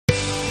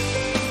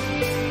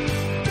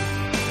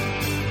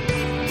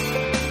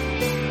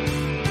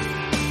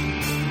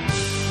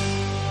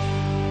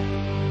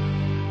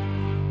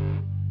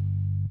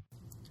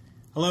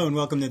Hello and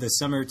welcome to the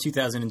summer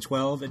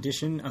 2012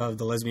 edition of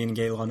the Lesbian and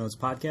Gay Law Notes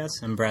podcast.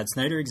 I'm Brad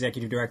Snyder,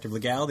 Executive Director of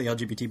Legal, the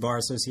LGBT Bar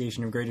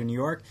Association of Greater New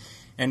York.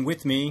 And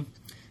with me,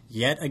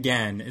 yet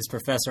again, is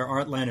Professor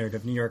Art Leonard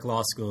of New York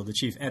Law School, the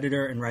Chief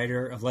Editor and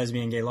Writer of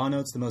Lesbian and Gay Law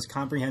Notes, the most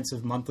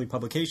comprehensive monthly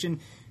publication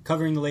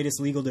covering the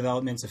latest legal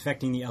developments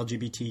affecting the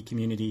LGBT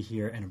community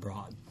here and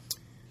abroad.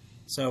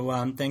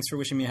 So thanks for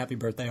wishing me a happy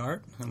birthday,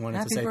 Art. I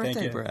wanted to say birthday,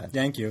 thank you. Brad.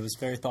 Thank you. It was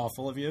very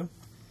thoughtful of you.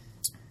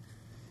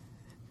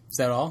 Is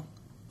that all?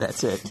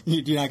 That's it.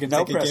 You're not going to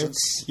take a gift?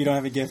 You don't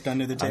have a gift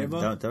under the table?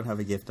 I don't have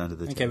a gift under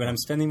the table. Okay, but I'm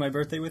spending my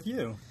birthday with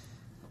you.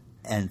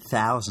 And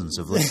thousands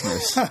of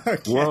listeners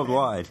Okay.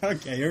 worldwide.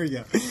 Okay, here we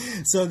go.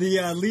 So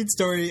the lead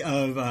story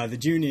of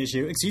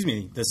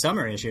the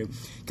summer issue,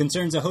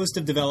 concerns a host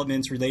of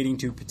developments relating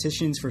to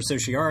petitions for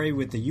certiorari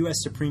with the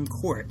U.S. Supreme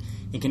Court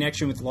in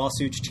connection with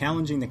lawsuits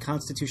challenging the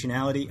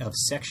constitutionality of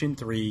Section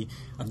 3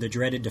 of the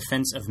dreaded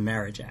Defense of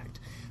Marriage Act.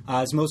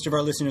 As most of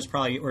our listeners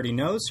probably already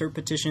know, cert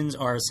petitions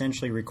are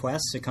essentially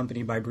requests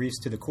accompanied by briefs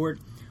to the court,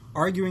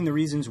 arguing the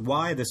reasons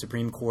why the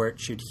Supreme Court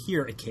should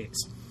hear a case.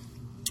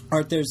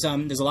 Art, there's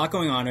a lot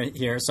going on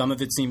here. Some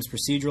of it seems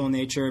procedural in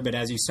nature, but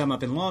as you sum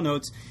up in Law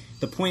Notes,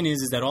 the point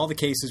is that all the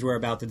cases we're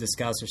about to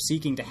discuss are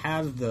seeking to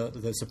have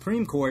the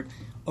Supreme Court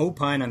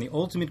opine on the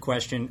ultimate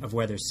question of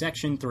whether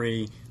Section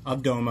 3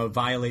 of DOMA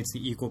violates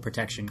the Equal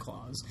Protection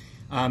Clause.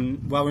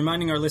 While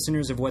reminding our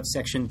listeners of what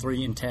Section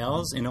 3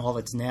 entails in all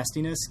its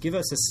nastiness, give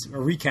us a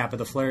recap of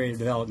the flurry of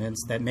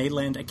developments that may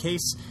land a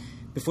case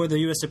before the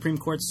U.S. Supreme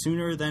Court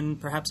sooner than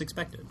perhaps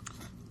expected.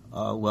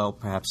 Well,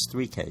 perhaps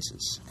three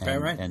cases.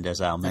 Right. And as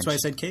I'll mention, that's why I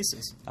said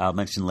cases. I'll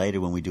mention later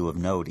when we do of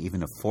note,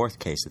 even a fourth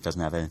case that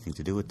doesn't have anything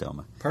to do with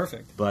DOMA.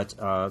 Perfect. But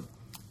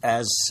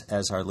as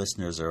our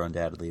listeners are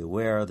undoubtedly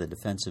aware, the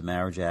Defense of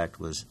Marriage Act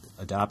was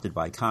adopted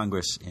by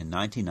Congress in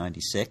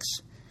 1996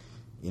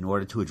 in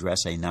order to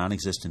address a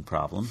non-existent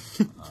problem,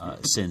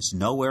 since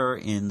nowhere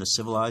in the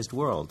civilized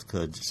world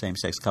could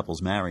same-sex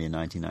couples marry in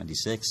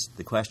 1996.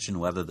 The question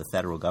whether the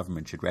federal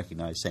government should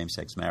recognize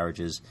same-sex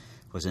marriages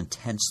was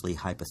intensely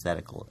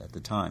hypothetical at the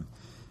time.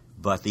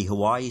 But the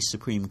Hawaii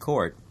Supreme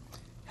Court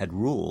had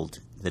ruled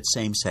that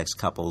same-sex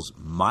couples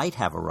might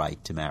have a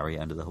right to marry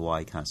under the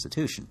Hawaii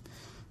Constitution.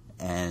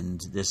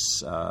 And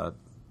this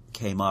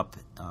came up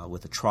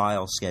with a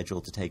trial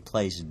scheduled to take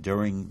place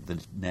during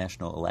the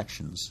national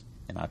elections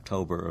in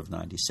October of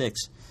 96,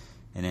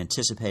 and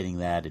anticipating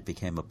that, it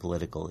became a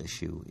political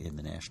issue in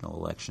the national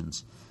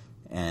elections.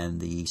 And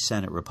the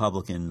Senate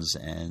Republicans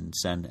and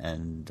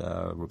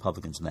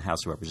Republicans in the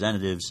House of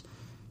Representatives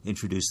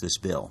introduced this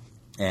bill.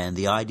 And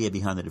the idea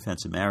behind the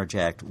Defense of Marriage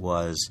Act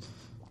was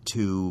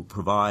to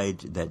provide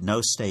that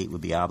no state would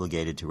be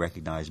obligated to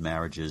recognize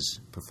marriages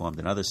performed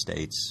in other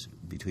states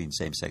between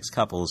same-sex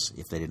couples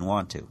if they didn't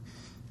want to.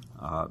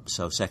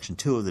 So Section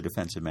 2 of the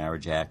Defense of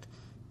Marriage Act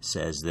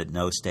says that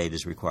no state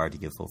is required to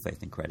give full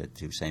faith and credit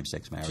to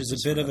same-sex marriages. Which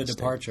is a bit of a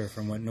departure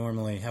from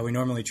how we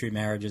normally treat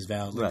marriages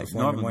validly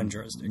performed in one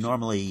jurisdiction.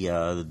 Normally,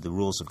 the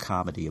rules of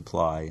comity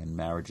apply, and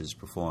marriages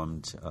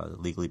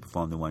legally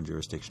performed in one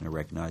jurisdiction are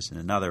recognized in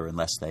another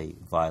unless they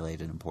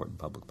violate an important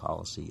public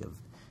policy of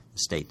the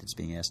state that's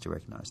being asked to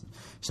recognize them.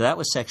 So that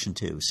was Section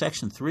 2.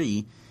 Section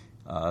 3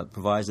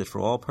 provides that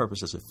for all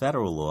purposes of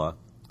federal law,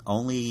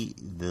 only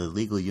the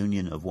legal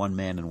union of one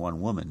man and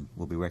one woman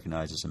will be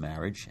recognized as a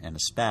marriage, and a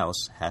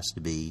spouse has to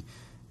be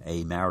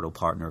a marital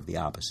partner of the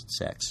opposite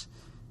sex.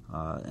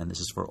 And this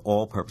is for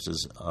all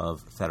purposes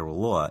of federal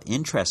law.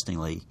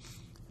 Interestingly,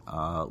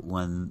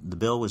 when the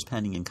bill was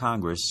pending in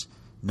Congress,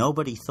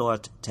 nobody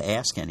thought to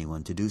ask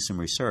anyone to do some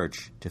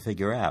research to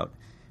figure out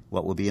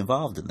what would be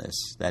involved in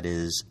this. That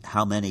is,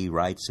 how many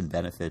rights and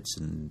benefits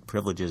and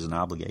privileges and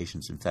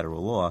obligations in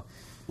federal law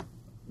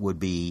would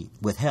be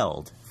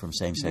withheld from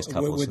same-sex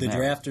couples. Would the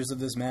drafters of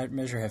this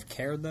measure have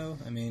cared, though?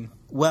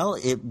 Well,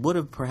 it would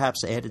have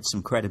perhaps added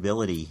some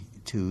credibility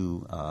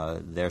to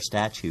their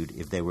statute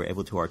if they were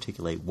able to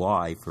articulate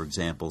why, for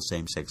example,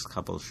 same-sex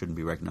couples shouldn't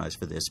be recognized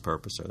for this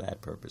purpose or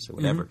that purpose or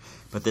whatever.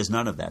 Mm-hmm. But there's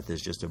none of that.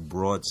 There's just a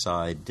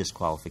broadside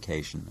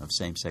disqualification of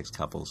same-sex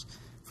couples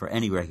for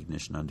any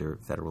recognition under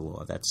federal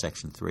law. That's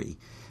Section 3.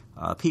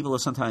 People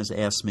have sometimes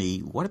asked me,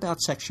 what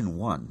about Section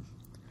 1?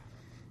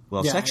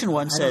 Well, Section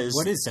 1 says...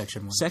 What is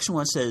Section 1? Section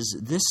 1 says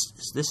this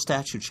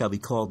statute shall be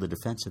called the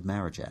Defense of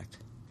Marriage Act.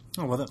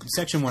 Oh, well,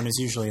 Section 1 is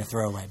usually a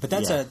throwaway, but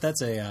that's a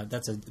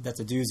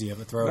doozy of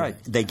a throwaway.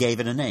 Right. They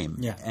gave it a name.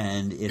 Yeah.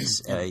 And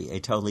it's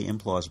a totally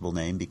implausible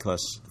name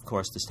because, of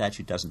course, the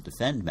statute doesn't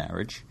defend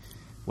marriage.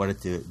 What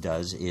it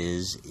does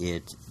is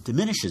it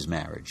diminishes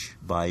marriage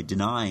by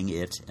denying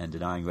it and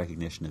denying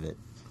recognition of it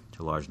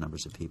to large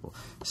numbers of people.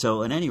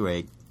 So, at any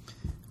rate,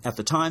 at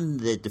the time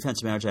the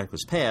Defense of Marriage Act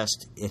was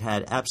passed, it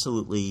had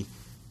absolutely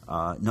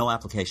no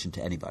application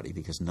to anybody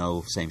because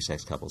no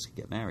same-sex couples could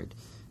get married.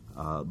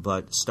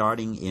 But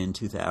starting in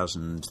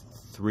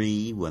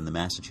 2003, when the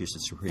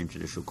Massachusetts Supreme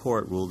Judicial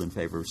Court ruled in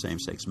favor of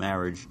same-sex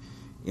marriage,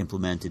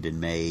 implemented in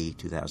May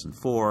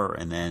 2004,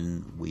 and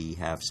then we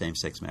have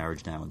same-sex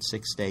marriage now in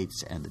 6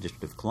 states, and the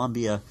District of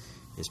Columbia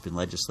It's been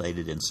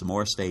legislated in some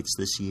more states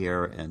this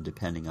year, and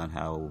depending on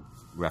how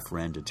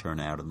referenda turn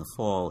out in the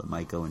fall, it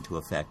might go into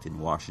effect in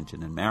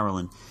Washington and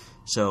Maryland.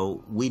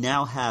 So we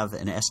now have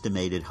an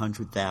estimated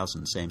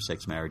 100,000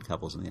 same-sex married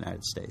couples in the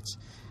United States.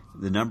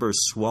 The number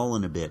is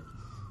swollen a bit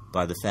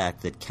by the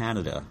fact that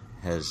Canada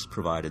has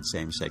provided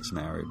same-sex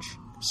marriage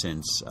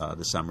since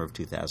the summer of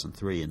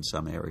 2003 in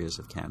some areas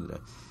of Canada.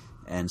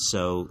 And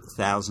so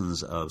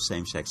thousands of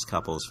same-sex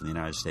couples from the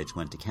United States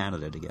went to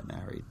Canada to get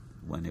married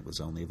when it was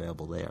only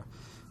available there.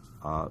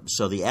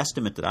 So the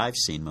estimate that I've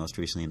seen most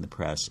recently in the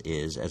press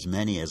is as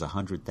many as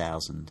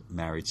 100,000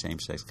 married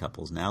same-sex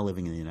couples now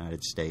living in the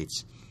United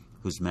States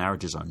whose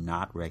marriages are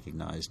not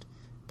recognized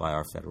by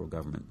our federal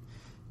government.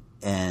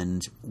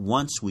 And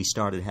once we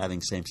started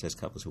having same-sex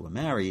couples who were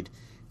married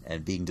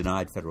and being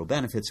denied federal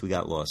benefits, we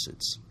got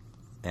lawsuits.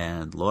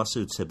 And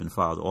lawsuits have been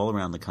filed all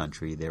around the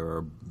country. There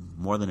are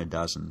more than a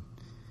dozen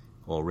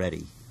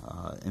already.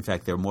 In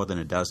fact, there are more than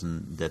a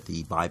dozen that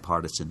the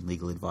bipartisan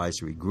legal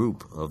advisory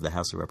group of the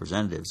House of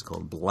Representatives,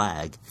 called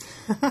BLAG,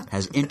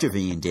 has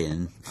intervened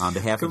in on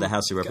behalf of the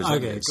House of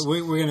Representatives.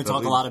 Okay, we're going to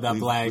talk a lot about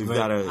BLAG. We've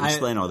got to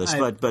explain all this.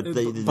 But the cert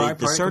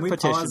petitions... Can we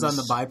pause on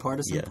the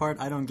bipartisan part?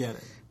 I don't get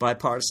it.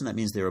 Bipartisan, that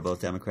means they were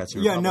both Democrats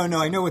and Republicans.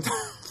 Republicans. I know what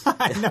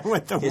I know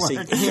what the word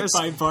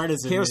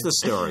bipartisan Here's is. the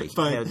story.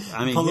 But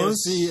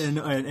Pelosi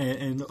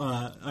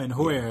and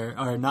Hoyer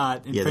are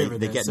not in favor of this.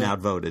 They're getting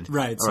outvoted.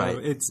 Right, so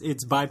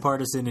it's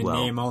bipartisan in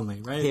name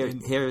only, right?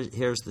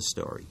 Here's the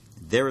story.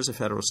 There is a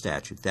federal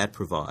statute that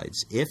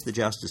provides if the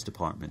Justice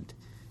Department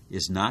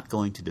is not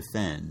going to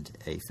defend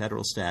a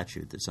federal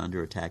statute that's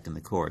under attack in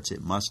the courts,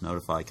 it must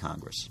notify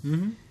Congress.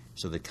 Mm-hmm.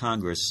 So that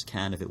Congress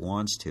can, if it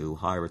wants to,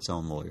 hire its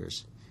own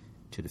lawyers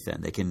to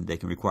defend. They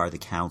can require the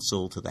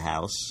counsel to the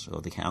House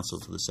or the counsel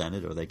to the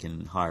Senate, or they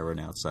can hire an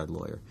outside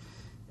lawyer.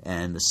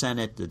 And the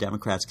Senate, the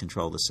Democrats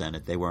control the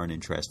Senate. They weren't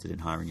interested in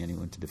hiring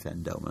anyone to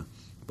defend DOMA.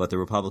 But the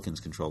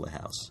Republicans control the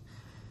House.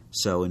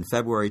 So in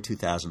February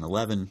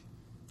 2011,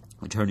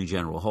 Attorney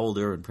General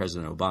Holder and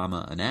President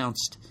Obama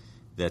announced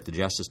that the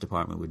Justice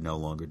Department would no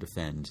longer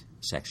defend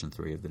Section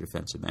 3 of the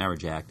Defense of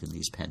Marriage Act in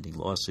these pending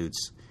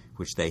lawsuits,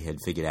 which they had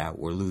figured out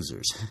were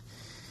losers.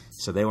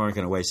 So they weren't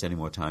going to waste any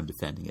more time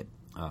defending it.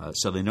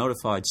 So they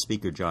notified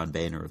Speaker John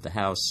Boehner of the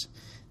House.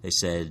 They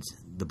said,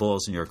 the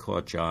ball's in your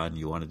court, John.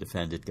 You want to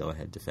defend it? Go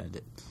ahead, defend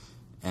it.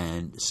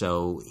 And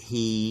so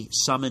he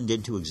summoned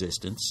into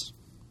existence,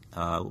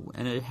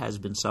 and it has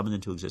been summoned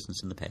into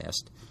existence in the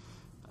past,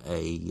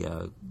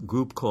 a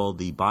group called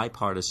the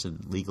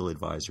Bipartisan Legal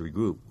Advisory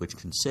Group, which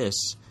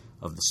consists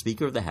of the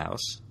Speaker of the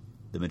House,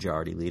 the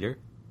Majority Leader,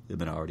 the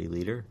Minority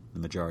Leader, the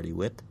Majority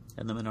Whip,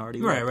 and the Minority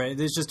Whip. Right.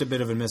 There's just a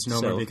bit of a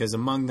misnomer because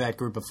among that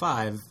group of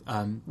five,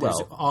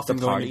 there's often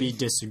going to be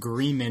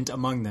disagreement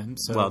among them.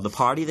 So. Well, the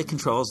party that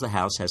controls the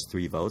House has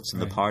 3 votes,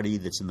 and the party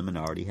that's in the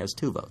minority has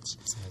 2 votes.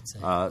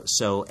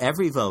 So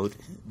every vote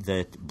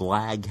that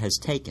BLAG has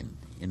taken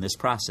in this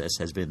process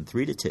has been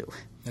 3-2.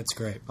 That's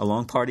great.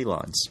 Along party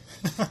lines.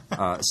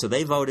 So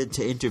they voted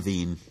to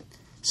intervene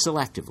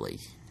selectively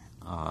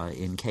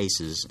in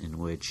cases in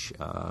which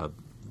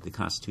the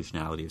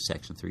constitutionality of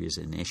Section 3 is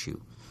an issue.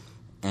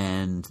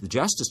 And the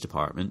Justice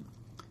Department,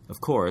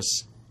 of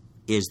course,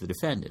 is the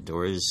defendant,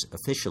 or is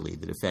officially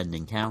the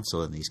defending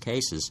counsel in these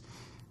cases.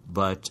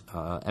 But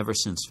ever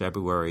since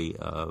February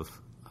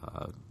of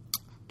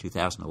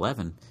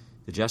 2011,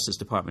 the Justice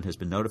Department has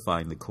been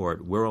notifying the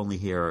court, we're only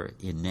here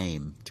in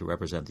name to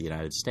represent the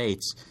United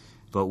States,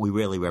 but we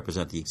really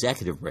represent the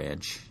executive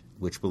branch,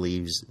 which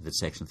believes that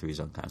Section 3 is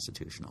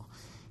unconstitutional.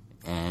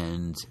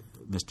 And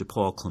Mr.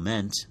 Paul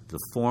Clement, the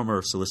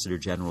former Solicitor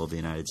General of the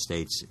United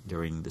States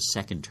during the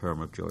second term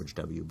of George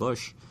W.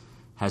 Bush,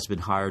 has been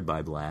hired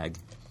by BLAG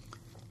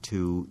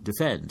to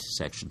defend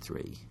Section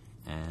 3.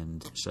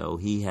 And so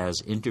he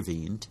has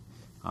intervened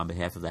on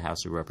behalf of the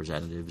House of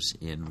Representatives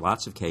in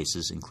lots of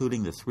cases,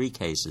 including the 3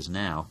 cases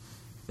now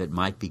that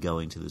might be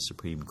going to the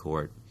Supreme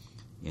Court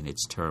in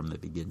its term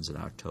that begins in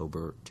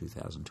October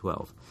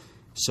 2012.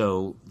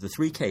 So the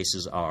 3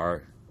 cases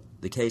are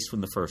the case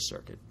from the First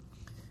Circuit,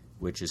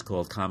 which is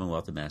called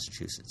Commonwealth of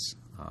Massachusetts,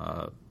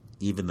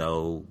 even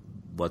though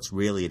what's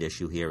really at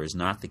issue here is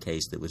not the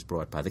case that was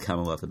brought by the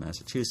Commonwealth of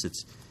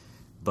Massachusetts,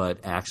 but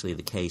actually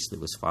the case that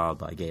was filed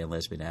by gay and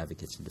lesbian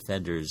advocates and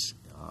defenders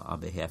on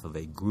behalf of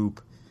a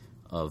group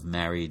of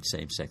married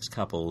same-sex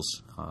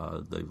couples.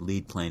 The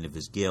lead plaintiff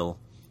is Gill,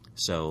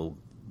 so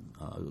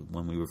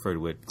when we refer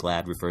to it,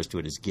 GLAD refers to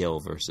it as Gill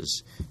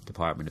versus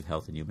Department of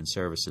Health and Human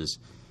Services,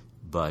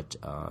 but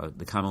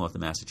the Commonwealth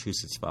of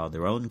Massachusetts filed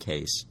their own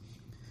case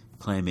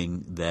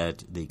claiming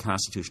that the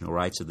constitutional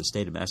rights of the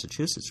state of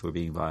Massachusetts were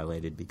being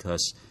violated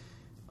because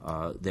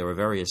there were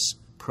various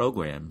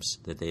programs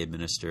that they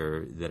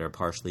administer that are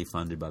partially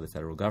funded by the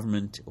federal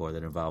government or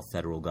that involve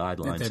federal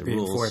guidelines they're and being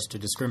rules. forced to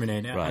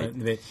discriminate. Right.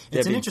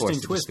 It's an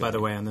interesting twist, by the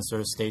way, on the sort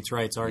of states'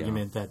 rights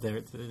argument that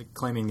they're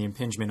claiming the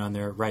impingement on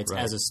their rights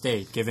as a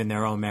state, given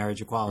their own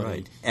marriage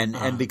equality. Right.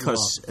 And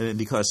because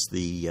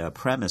the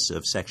premise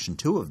of Section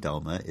 2 of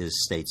DOMA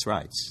is states'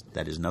 rights.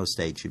 That is, no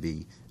state should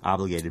be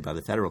obligated by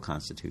the federal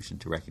Constitution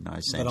to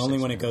recognize same-sex But only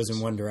when marriages. it goes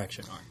in one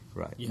direction.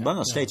 Right. Yeah,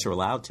 well, states are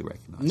allowed to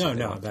recognize.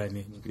 But I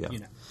mean,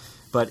 Yeah.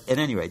 But at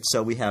any rate,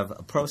 so we have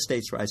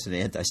pro-states' rights and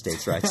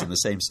anti-states' rights in the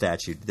same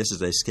statute. This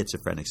is a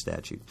schizophrenic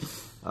statute.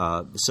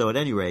 So at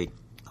any rate,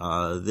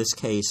 this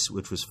case,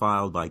 which was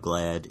filed by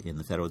GLAD in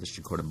the Federal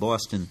District Court in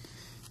Boston,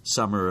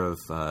 summer of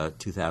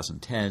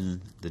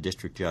 2010, the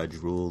district judge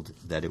ruled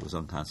that it was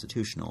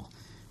unconstitutional.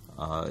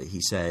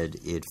 He said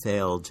it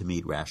failed to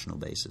meet rational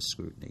basis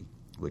scrutiny,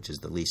 which is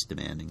the least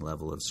demanding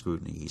level of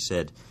scrutiny. He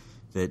said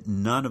that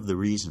none of the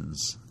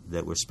reasons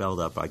that were spelled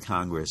out by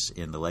Congress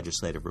in the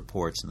legislative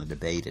reports in the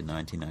debate in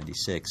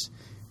 1996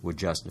 would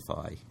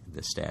justify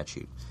the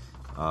statute.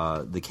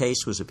 The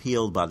case was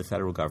appealed by the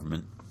federal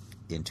government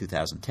in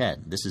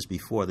 2010. This is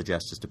before the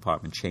Justice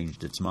Department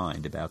changed its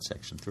mind about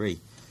Section 3.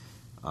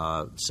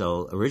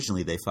 So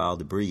originally they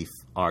filed a brief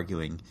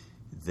arguing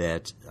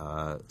that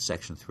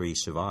Section 3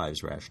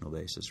 survives rational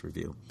basis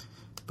review.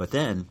 But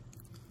then,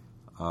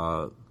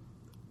 around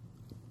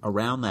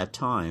that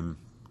time,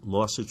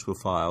 lawsuits were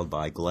filed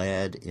by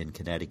GLAD in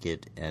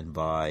Connecticut and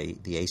by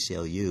the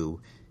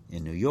ACLU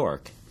in New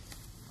York,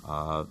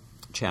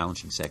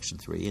 challenging Section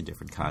 3 in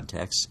different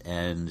contexts.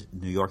 And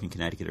New York and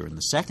Connecticut are in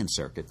the Second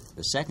Circuit.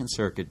 The Second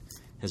Circuit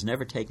has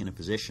never taken a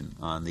position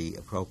on the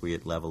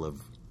appropriate level of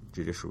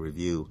judicial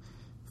review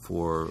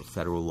for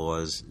federal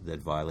laws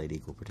that violate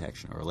equal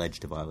protection or allege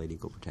to violate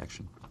equal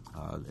protection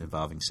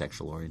involving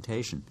sexual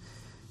orientation.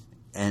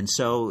 And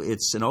so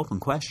it's an open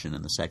question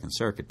in the Second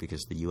Circuit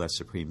because the U.S.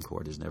 Supreme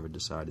Court has never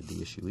decided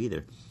the issue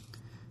either.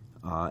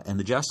 And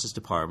the Justice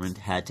Department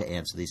had to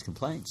answer these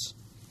complaints.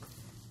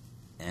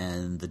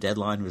 And the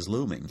deadline was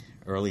looming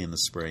early in the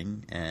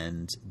spring,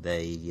 and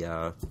they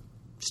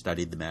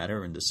studied the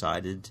matter and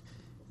decided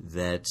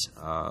that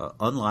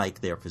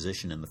unlike their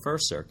position in the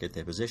First Circuit,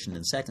 their position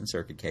in Second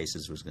Circuit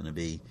cases was going to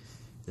be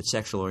that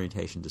sexual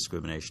orientation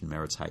discrimination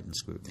merits heightened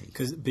scrutiny.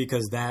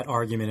 Because that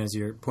argument, as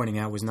you're pointing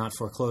out, was not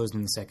foreclosed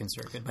in the Second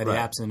Circuit by the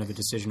absence of a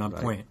decision on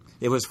point.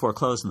 It was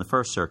foreclosed in the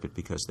First Circuit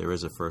because there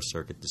is a First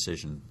Circuit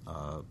decision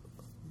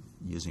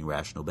using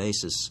rational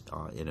basis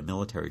in a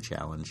military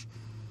challenge,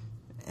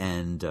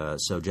 and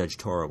so Judge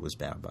Toro was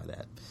bound by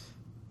that.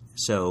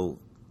 So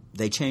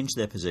they changed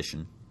their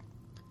position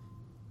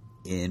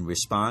in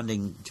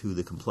responding to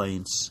the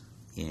complaints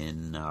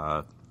in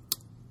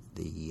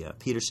the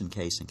Peterson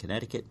case in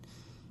Connecticut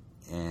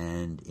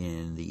and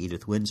in the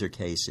Edith Windsor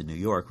case in New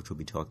York, which we'll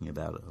be talking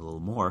about a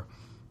little more.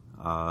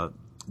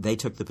 They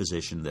took the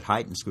position that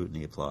heightened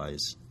scrutiny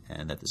applies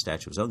and that the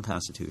statute was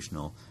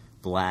unconstitutional.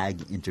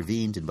 BLAG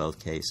intervened in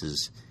both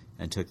cases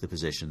and took the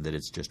position that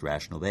it's just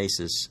rational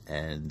basis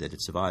and that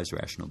it survives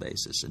rational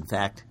basis. In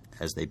fact,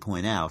 as they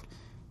point out,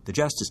 the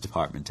Justice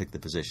Department took the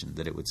position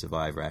that it would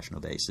survive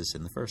rational basis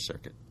in the First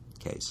Circuit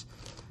case.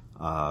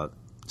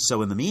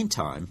 So in the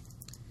meantime,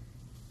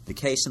 the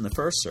case in the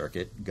First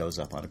Circuit goes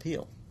up on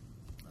appeal,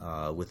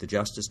 with the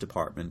Justice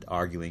Department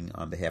arguing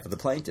on behalf of the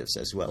plaintiffs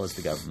as well as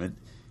the government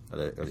or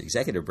the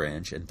executive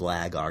branch, and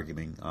BLAG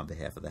arguing on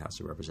behalf of the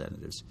House of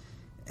Representatives.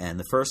 And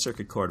the First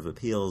Circuit Court of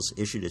Appeals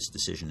issued its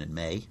decision in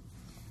May,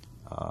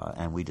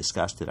 and we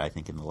discussed it, I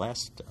think, in the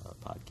last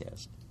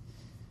podcast.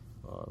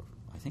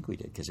 I think we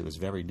did, because it was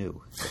very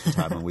new at the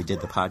time when we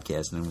did the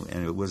podcast,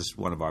 and it was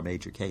one of our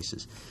major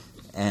cases.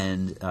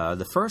 And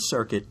the First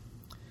Circuit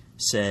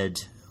said,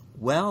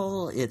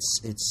 well,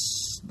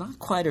 it's not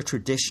quite a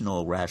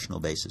traditional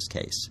rational basis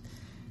case,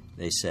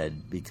 they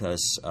said,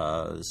 because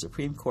the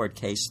Supreme Court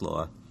case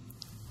law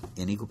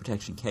in equal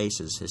protection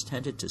cases has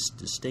tended to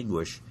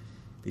distinguish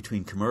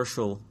between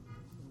commercial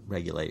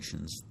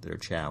regulations that are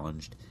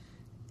challenged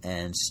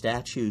and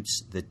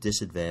statutes that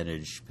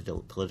disadvantage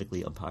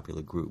politically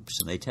unpopular groups,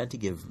 and they tend to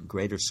give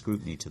greater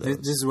scrutiny to those.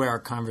 This is where our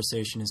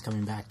conversation is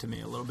coming back to me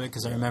a little bit,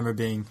 because I remember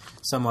being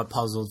somewhat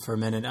puzzled for a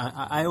minute.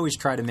 I always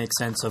try to make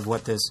sense of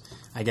what this,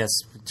 I guess,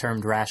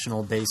 termed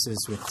rational basis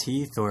with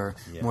teeth, or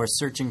more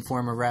searching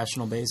form of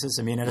rational basis.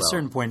 I mean, at a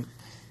certain point,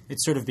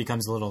 it sort of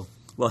becomes a little...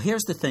 Well,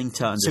 here's the thing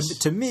to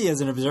understand. To me,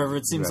 as an observer,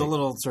 it seems a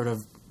little sort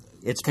of...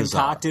 It's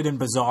concocted and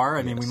bizarre.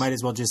 I mean, we might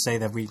as well just say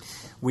that we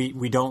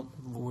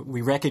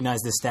recognize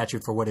this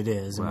statute for what it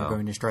is, and we're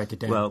going to strike it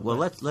down. Well,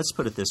 let's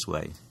put it this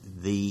way: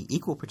 the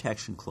Equal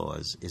Protection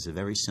Clause is a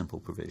very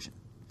simple provision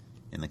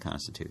in the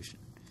Constitution.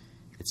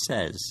 It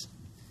says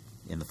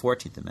in the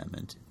 14th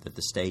Amendment that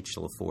the state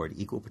shall afford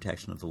equal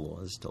protection of the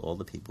laws to all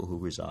the people who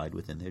reside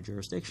within their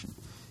jurisdiction.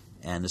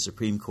 And the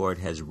Supreme Court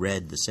has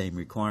read the same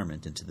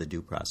requirement into the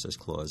Due Process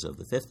Clause of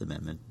the Fifth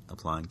Amendment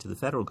applying to the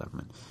federal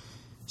government.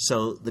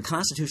 So the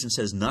Constitution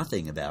says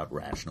nothing about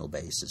rational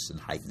basis and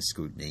heightened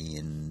scrutiny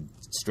and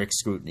strict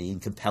scrutiny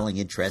and compelling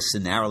interests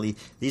and narrowly.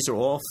 These are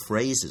all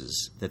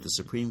phrases that the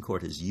Supreme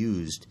Court has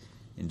used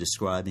in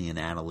describing an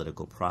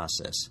analytical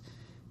process,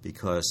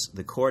 because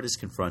the court is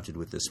confronted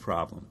with this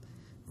problem.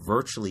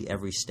 Virtually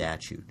every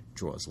statute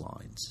draws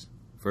lines.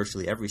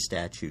 Virtually every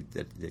statute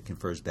that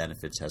confers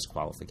benefits has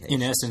qualifications.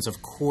 In essence,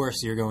 of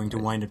course, you're going to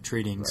wind up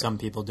treating some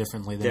people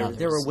differently than others.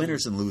 There are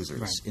winners and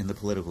losers in the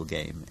political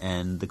game,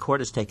 and the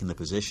court has taken the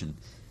position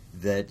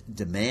that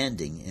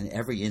demanding in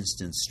every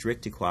instance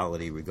strict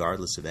equality,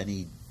 regardless of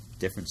any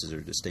differences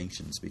or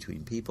distinctions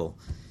between people,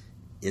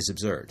 is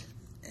absurd.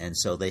 And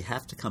so they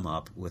have to come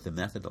up with a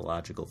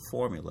methodological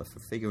formula for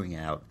figuring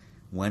out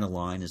when a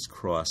line is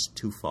crossed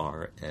too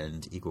far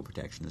and equal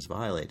protection is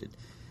violated.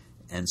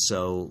 And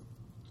so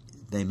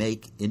they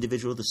make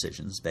individual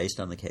decisions based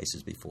on the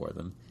cases before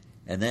them,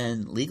 and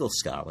then legal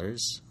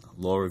scholars,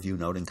 law review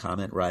note and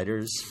comment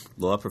writers,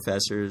 law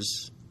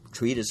professors,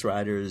 treatise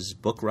writers,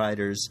 book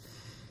writers,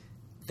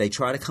 they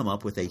try to come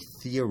up with a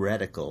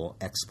theoretical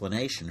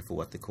explanation for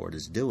what the court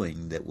is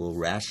doing that will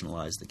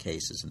rationalize the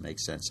cases and make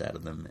sense out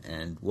of them.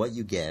 And what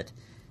you get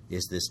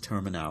is this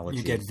terminology.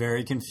 You get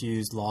very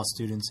confused law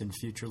students and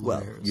future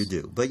lawyers. Well, you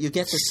do. But you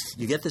get this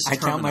I terminology.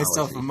 count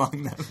myself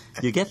among them.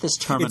 You get this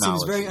terminology. It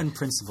seems very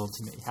unprincipled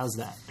to me. How's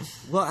that?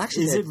 Well,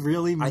 actually, is it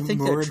really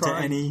moored to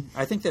any?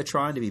 I think they're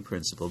trying to be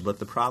principled, but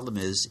the problem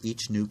is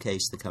each new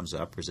case that comes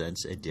up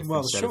presents a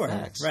different set of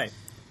facts. Right.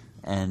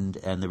 And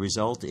the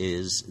result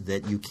is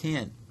that you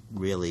can't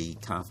really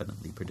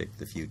confidently predict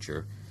the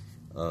future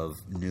of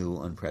new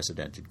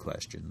unprecedented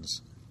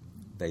questions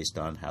based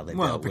on how they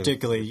dealt with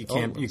particularly you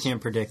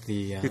can't predict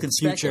the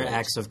future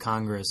acts of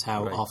Congress,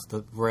 how off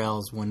the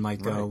rails one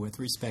might go with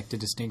respect to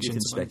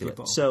distinctions among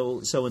people.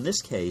 So in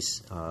this case,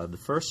 the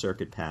First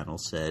Circuit panel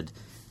said,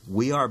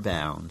 we are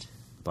bound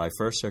by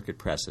First Circuit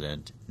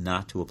precedent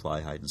not to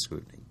apply heightened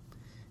scrutiny.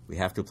 We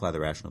have to apply the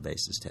rational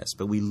basis test.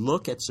 But we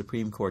look at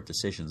Supreme Court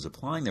decisions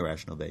applying the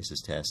rational basis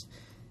test,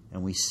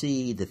 and we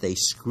see that they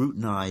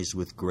scrutinize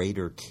with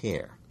greater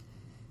care,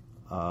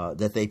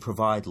 that they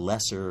provide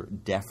lesser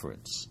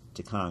deference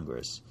to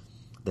Congress,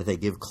 that they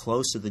give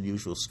closer than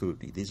usual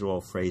scrutiny. These are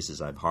all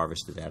phrases I've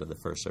harvested out of the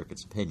First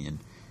Circuit's opinion.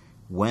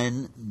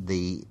 When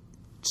the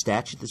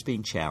statute that's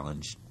being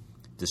challenged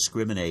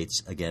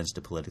discriminates against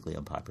a politically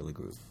unpopular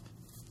group.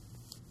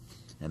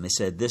 And they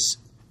said this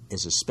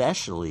is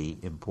especially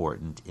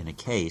important in a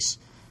case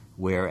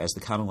where, as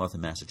the Commonwealth of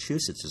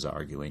Massachusetts is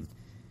arguing,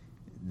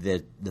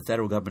 that the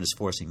federal government is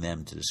forcing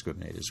them to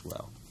discriminate as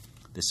well.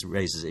 This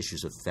raises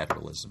issues of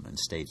federalism and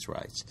states'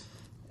 rights.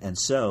 And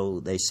so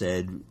they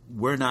said,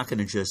 we're not going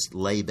to just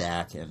lay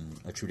back in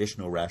a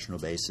traditional rational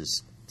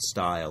basis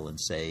style and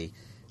say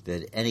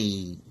that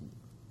any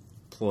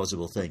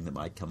plausible thing that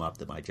might come up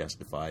that might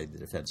justify the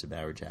Defense of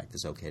Marriage Act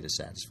is okay to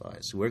satisfy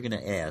us. So we're going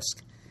to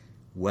ask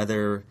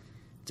whether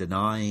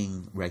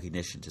denying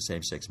recognition to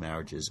same-sex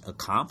marriages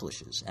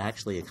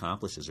actually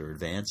accomplishes or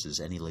advances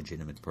any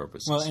legitimate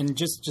purposes. Well, and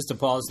just to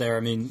pause there,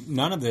 I mean,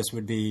 none of this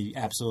would be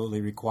absolutely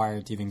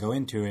required to even go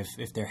into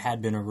if there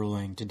had been a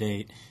ruling to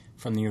date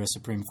from the U.S.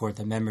 Supreme Court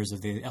that members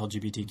of the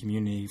LGBT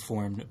community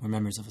were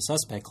members of a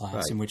suspect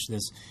class in which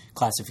this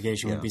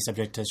classification would be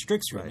subject to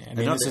strict scrutiny. I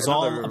mean, this is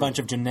all a bunch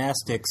of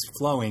gymnastics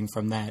flowing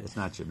from that. It's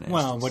not gymnastics.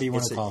 Well, what do you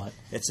want to call it?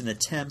 It's an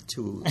attempt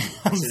to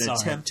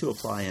attempt to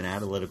apply an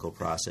analytical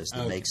process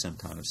that makes some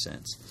kind of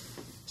sense.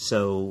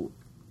 So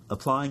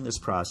applying this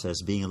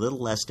process, being a little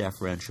less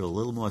deferential, a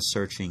little more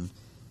searching,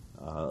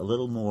 a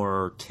little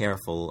more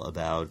careful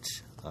about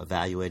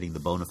evaluating the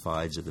bona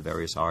fides of the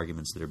various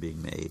arguments that are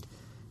being made,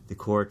 the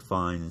court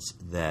finds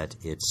that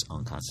it's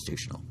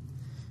unconstitutional,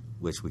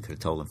 which we could have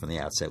told them from the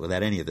outset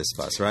without any of this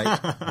fuss,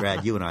 right?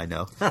 Brad, you and I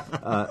know.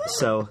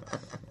 So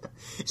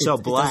it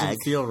Blagg doesn't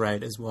feel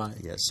right is why.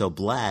 Yeah, so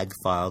Blagg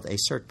filed a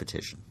cert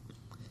petition.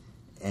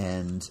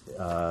 And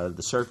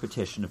the cert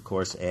petition, of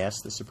course,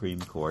 asked the Supreme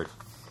Court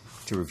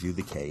to review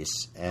the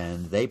case,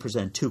 and they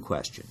present two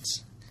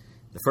questions.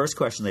 The first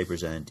question they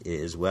present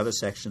is whether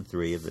Section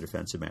 3 of the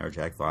Defense of Marriage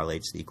Act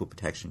violates the equal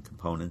protection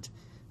component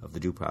of the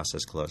Due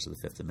Process Clause of the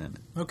Fifth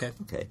Amendment. Okay.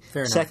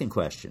 Fair enough. Second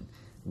question,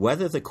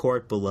 whether the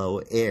court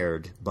below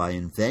erred by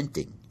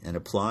inventing and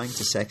applying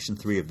to Section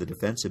 3 of the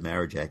Defense of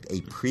Marriage Act a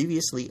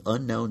previously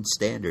unknown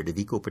standard of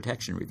equal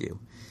protection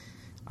review.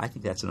 I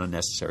think that's an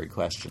unnecessary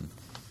question,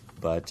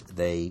 but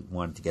they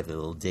wanted to get a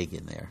little dig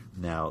in there.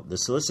 Now, the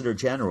Solicitor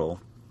General,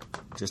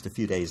 just a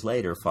few days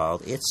later,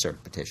 filed its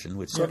cert petition,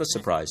 which sort of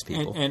surprised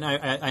people. And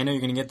I know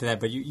you're going to get to that,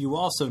 but you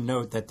also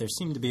note that there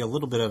seemed to be a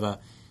little bit of a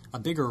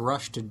bigger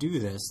rush to do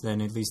this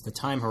than at least the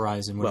time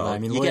horizon would. Well, I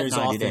mean, you lawyers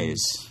get 90 often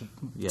days.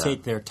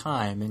 take their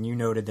time, and you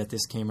noted that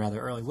this came rather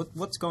early.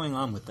 What's going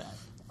on with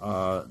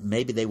that?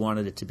 Maybe they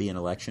wanted it to be an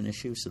election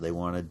issue, so they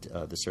wanted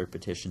the cert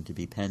petition to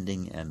be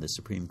pending and the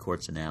Supreme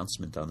Court's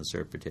announcement on the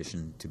cert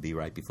petition to be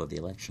right before the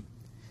election.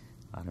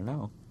 I don't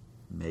know.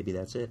 Maybe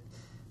that's it.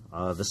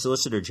 The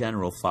Solicitor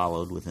General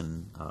followed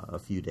within a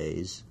few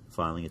days,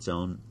 filing its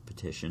own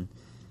petition,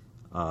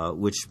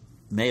 which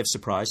may have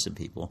surprised some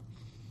people.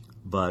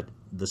 But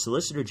the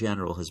Solicitor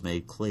General has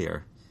made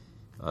clear,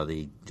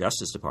 the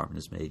Justice Department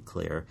has made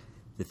clear,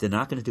 that they're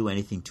not going to do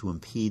anything to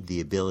impede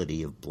the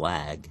ability of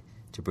Blagg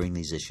to bring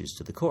these issues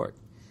to the court.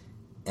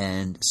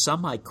 And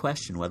some might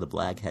question whether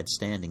Blagg had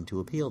standing to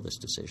appeal this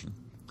decision.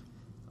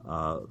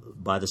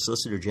 By the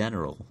Solicitor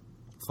General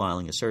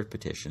filing a cert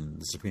petition,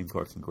 the Supreme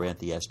Court can grant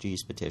the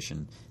SG's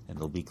petition, and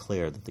it'll be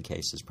clear that the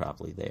case is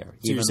properly there.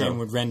 So you're saying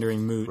we're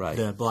rendering moot right.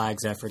 the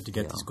Blagg's effort to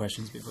get these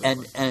questions before the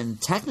court. And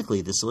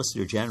technically, the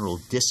Solicitor General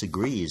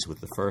disagrees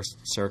with the First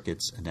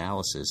Circuit's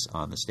analysis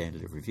on the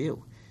standard of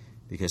review,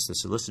 because the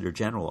Solicitor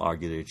General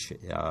argued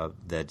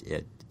that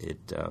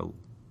it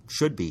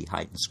should be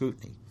heightened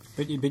scrutiny.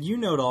 But you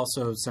note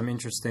also some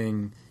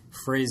interesting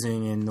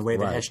phrasing in the way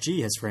that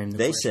SG has framed the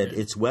They question. said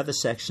it's whether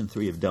Section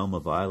 3 of DOMA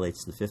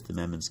violates the Fifth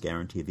Amendment's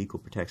guarantee of equal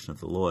protection of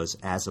the laws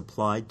as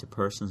applied to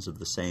persons of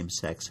the same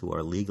sex who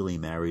are legally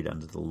married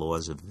under the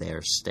laws of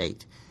their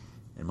state.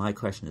 And my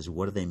question is,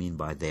 what do they mean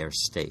by their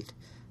state?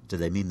 Do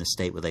they mean the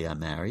state where they got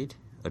married,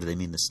 or do they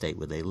mean the state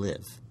where they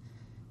live?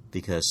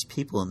 Because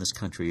people in this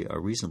country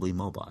are reasonably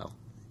mobile,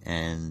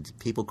 and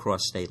people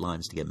cross state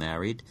lines to get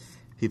married.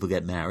 People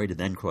get married and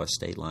then cross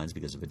state lines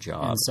because of a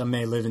job. And some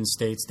may live in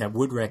states that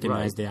would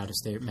recognize the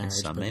out-of-state marriage,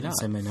 and some but may not.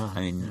 Some may not.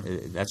 I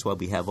mean, that's why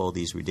we have all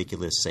these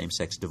ridiculous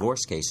same-sex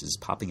divorce cases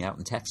popping out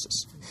in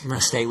Texas, a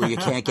state where you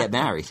can't get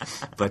married,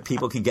 but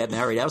people can get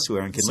married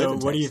elsewhere and can live in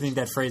Texas. So what do you think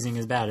that phrasing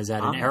is about? Is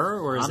that an error,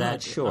 or is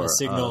that a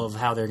signal of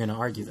how they're going to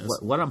argue this?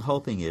 What I'm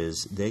hoping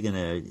is they're going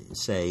to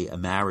say a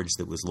marriage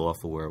that was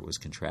lawful where it was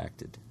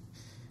contracted.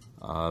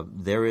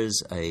 There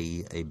is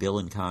a bill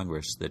in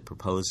Congress that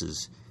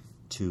proposes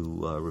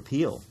to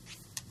repeal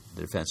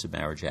the Defense of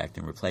Marriage Act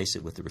and replace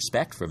it with the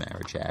Respect for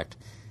Marriage Act,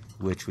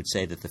 which would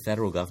say that the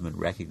federal government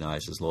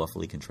recognizes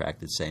lawfully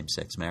contracted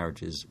same-sex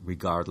marriages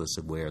regardless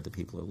of where the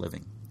people are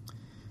living.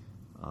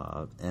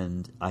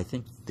 And I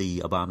think the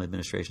Obama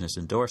administration has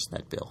endorsed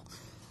that bill.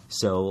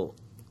 So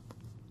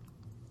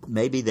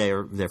maybe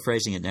they're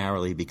phrasing it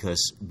narrowly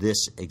because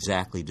this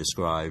exactly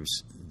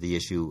describes the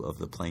issue of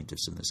the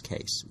plaintiffs in this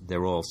case.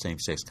 They're all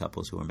same-sex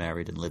couples who are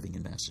married and living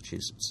in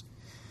Massachusetts.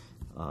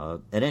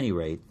 At any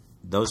rate,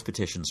 those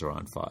petitions are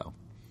on file.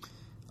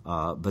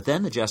 But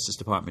then the Justice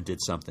Department did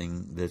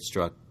something that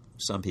struck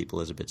some people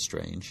as a bit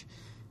strange.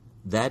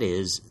 That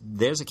is,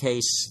 there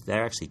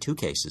are actually two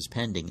cases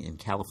pending in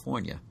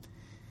California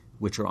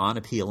which are on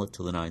appeal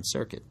to the Ninth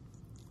Circuit.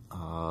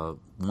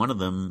 One of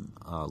them,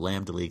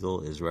 Lambda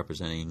Legal, is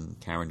representing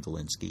Karen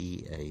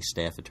Galinsky, a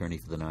staff attorney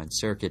for the Ninth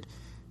Circuit,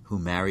 who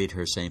married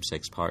her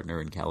same-sex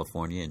partner in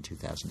California in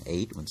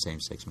 2008 when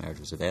same-sex marriage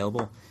was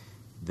available,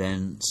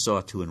 then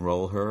sought to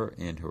enroll her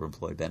in her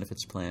employee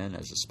benefits plan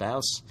as a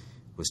spouse,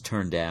 was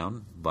turned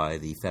down by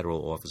the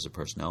Federal Office of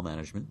Personnel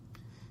Management,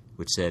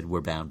 which said,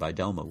 we're bound by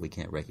DOMA, we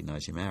can't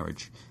recognize your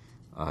marriage.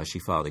 She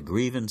filed a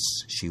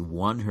grievance. She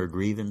won her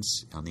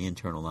grievance on the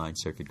internal Ninth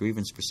Circuit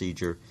grievance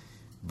procedure,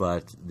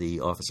 but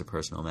the Office of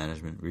Personnel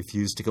Management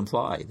refused to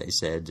comply. They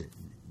said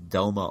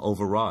DOMA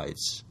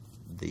overrides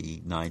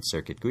the Ninth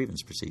Circuit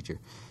grievance procedure.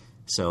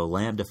 So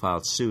Lambda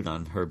filed suit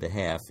on her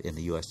behalf in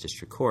the U.S.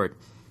 District Court,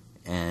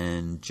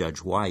 and Judge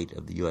White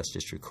of the U.S.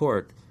 District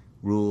Court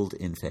ruled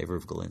in favor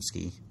of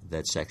Galinsky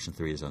that Section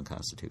 3 is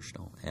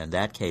unconstitutional. And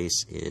that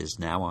case is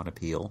now on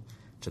appeal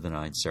to the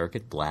Ninth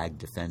Circuit. Blagg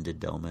defended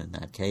DOMA in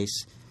that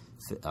case.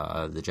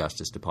 The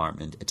Justice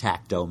Department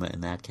attacked DOMA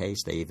in that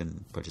case. They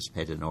even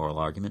participated in an oral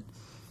argument.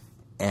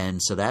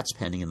 And so that's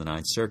pending in the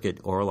Ninth Circuit.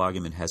 Oral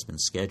argument has been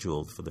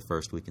scheduled for the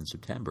first week in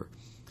September.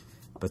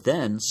 But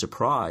then,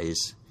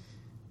 surprise,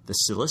 the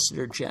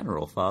Solicitor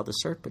General filed a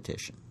cert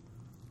petition,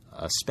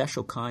 a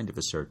special kind of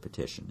a cert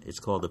petition. It's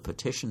called a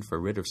petition for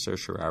writ of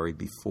certiorari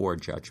before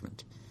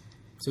judgment.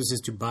 So this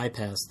is to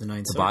bypass the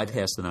Ninth Circuit. To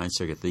bypass the Ninth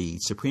Circuit. The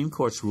Supreme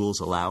Court's rules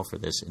allow for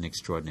this in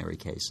extraordinary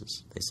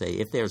cases. They say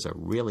if there's a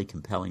really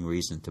compelling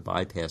reason to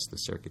bypass the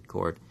Circuit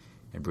Court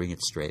and bring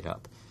it straight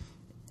up.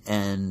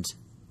 And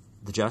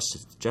the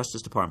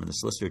Justice Department, the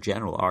Solicitor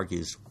General,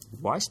 argues,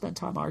 why spend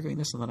time arguing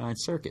this in the Ninth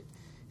Circuit?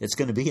 It's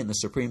going to be in the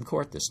Supreme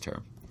Court this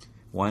term.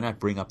 Why not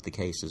bring up the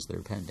cases that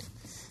are pending?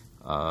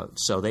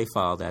 So they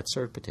filed that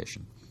cert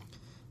petition.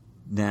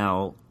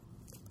 Now,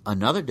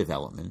 another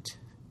development,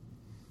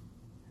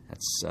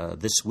 that's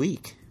this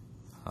week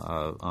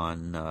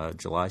on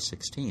July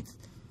 16th,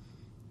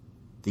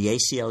 the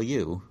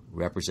ACLU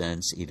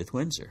represents Edith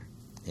Windsor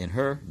in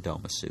her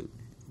DOMA suit,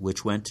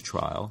 which went to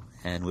trial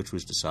and which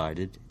was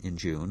decided in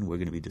June. We're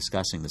going to be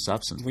discussing the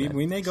substance of that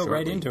We may go shortly.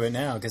 right into it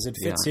now because it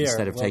fits here.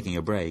 Instead of taking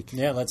a break.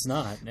 Yeah, let's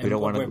not. We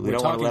don't want to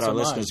let our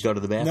listeners go to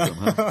the bathroom.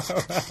 Huh?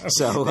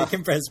 So they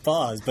can press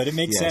pause, but it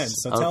makes sense.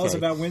 So tell us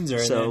about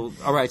Windsor.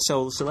 All right,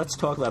 so let's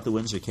talk about the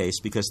Windsor case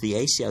because the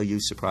ACLU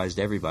surprised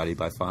everybody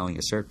by filing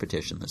a cert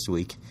petition this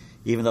week,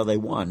 even though they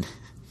won.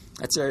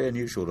 That's very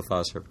unusual to file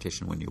a cert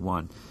petition when you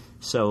won.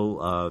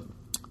 So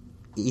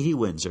Edie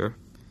Windsor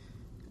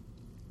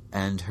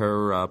and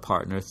her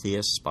partner,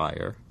 Thea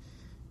Spire,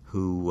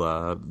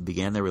 who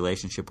began their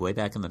relationship way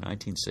back in the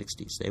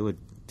 1960s. They were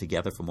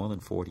together for more than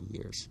 40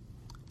 years.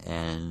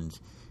 And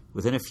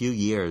within a few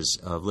years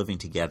of living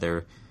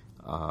together,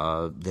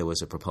 there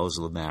was a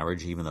proposal of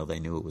marriage, even though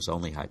they knew it was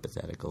only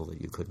hypothetical, that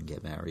you couldn't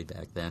get married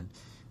back then.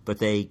 But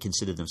they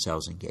considered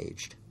themselves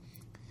engaged.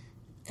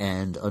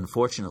 And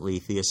unfortunately,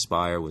 Thea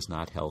Spire was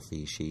not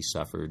healthy. She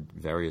suffered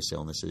various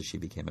illnesses. She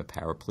became a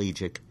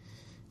paraplegic.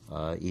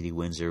 Edie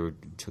Windsor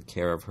took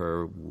care of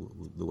her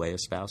the way a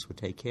spouse would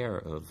take care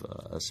of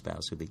a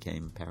spouse who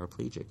became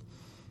paraplegic.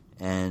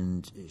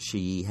 And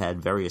she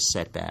had various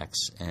setbacks,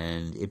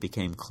 and it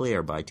became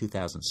clear by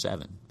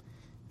 2007,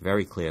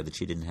 very clear, that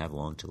she didn't have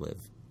long to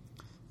live.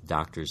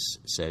 Doctors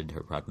said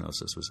her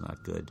prognosis was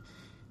not good.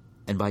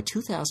 And by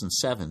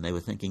 2007, they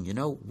were thinking,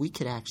 we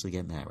could actually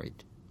get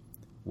married.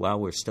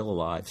 While we're still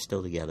alive,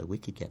 still together, we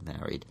could get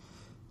married.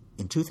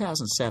 In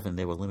 2007,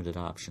 there were limited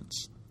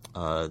options.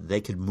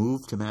 They could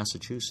move to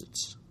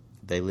Massachusetts.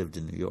 They lived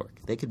in New York.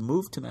 They could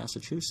move to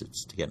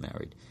Massachusetts to get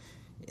married.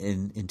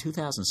 In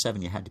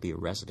 2007, you had to be a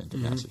resident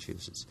of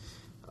Massachusetts.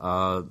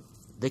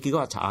 They could go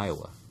out to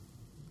Iowa.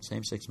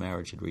 Same-sex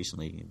marriage had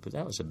recently, but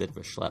that was a bit of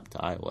a schlep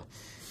to Iowa.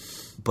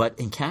 But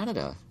in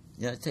Canada,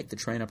 take the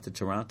train up to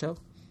Toronto.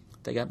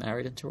 They got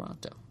married in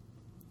Toronto.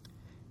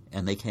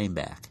 And they came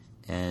back.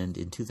 And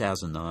in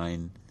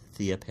 2009,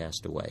 Thea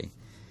passed away.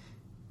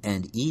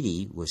 And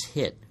Edie was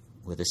hit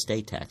with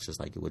estate taxes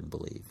like you wouldn't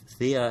believe.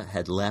 Thea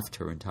had left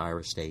her entire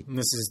estate. And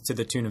this is to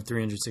the tune of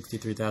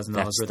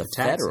 $363,000 worth of taxes.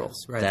 Federal.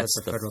 Right, that's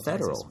the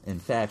federal. In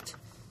fact,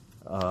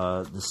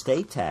 the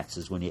state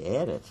taxes, when you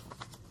add it,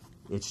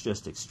 it's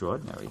just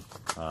extraordinary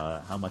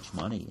how much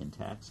money in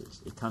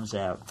taxes. It comes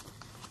out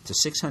to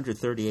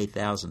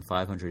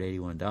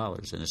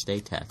 $638,581 in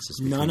estate taxes.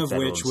 None of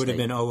which would have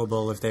been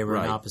owable if they were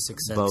an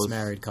opposite-sex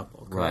married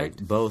couple, correct?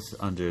 Right, both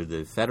under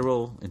the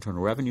federal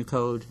Internal Revenue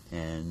Code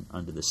and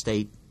under the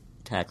state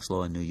tax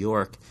law in New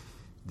York.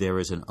 There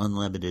is an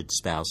unlimited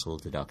spousal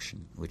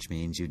deduction, which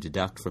means you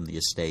deduct from the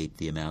estate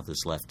the amount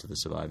that's left to the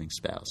surviving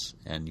spouse,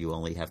 and you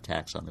only have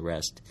tax on the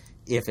rest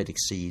if it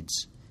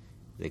exceeds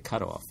the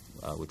cutoff,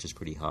 which is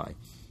pretty high.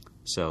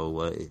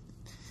 So,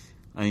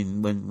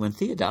 when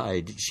Thea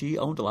died, she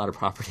owned a lot of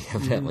property,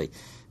 evidently.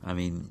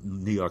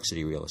 New York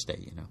City real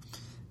estate,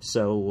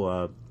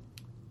 So,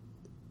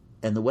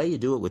 and the way you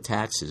do it with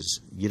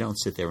taxes, you don't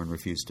sit there and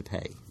refuse to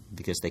pay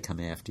because they come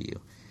after you.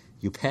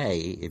 You pay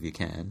if you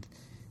can,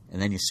 and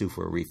then you sue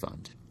for a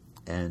refund.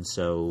 And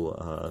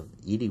so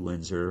Edie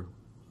Windsor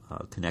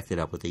connected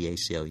up with the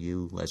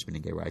ACLU, Lesbian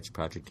and Gay Rights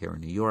Project here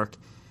in New York,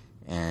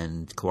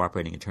 and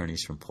cooperating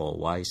attorneys from Paul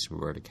Weiss.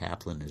 Roberta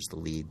Kaplan is the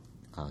lead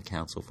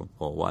counsel from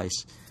Paul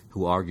Weiss,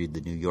 who argued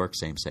the New York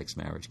same-sex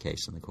marriage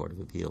case in the Court of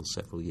Appeals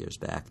several years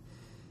back.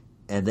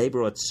 And they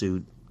brought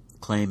suit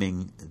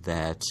claiming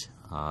that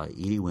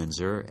Edie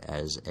Windsor,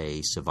 as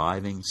a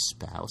surviving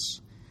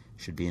spouse,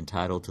 should be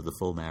entitled to the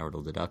full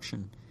marital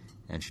deduction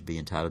and should be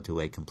entitled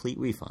to a complete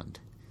refund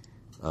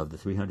of the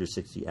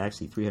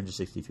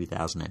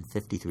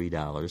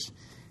 $363,053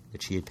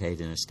 that she had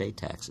paid in estate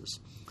taxes.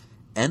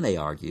 And they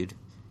argued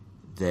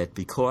that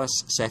because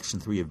Section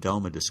 3 of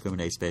DOMA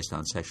discriminates based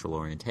on sexual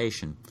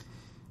orientation,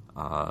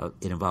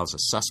 it involves a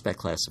suspect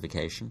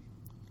classification.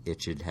 It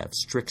should have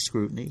strict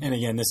scrutiny. And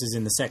again, this is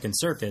in the Second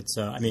Circuit,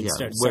 so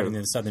starting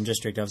in the Southern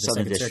District of the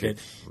Second Circuit,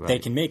 right. They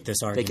can make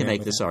this argument. They can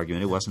make this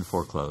argument. It wasn't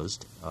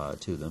foreclosed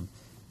to them.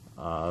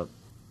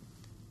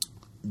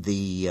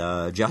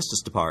 The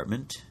Justice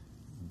Department,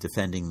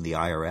 defending the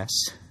IRS,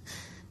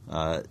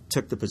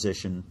 took the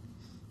position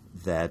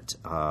that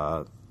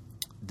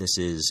this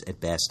is at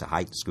best a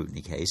heightened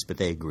scrutiny case, but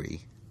they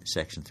agree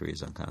Section 3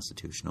 is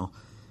unconstitutional.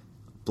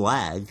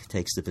 BLAG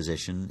takes the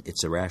position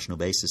it's a rational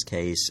basis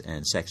case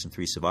and Section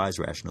 3 survives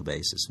rational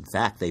basis. In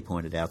fact, they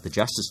pointed out the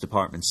Justice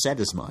Department said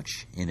as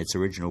much in its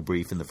original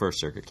brief in the First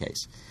Circuit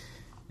case.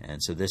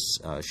 And so this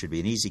should be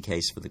an easy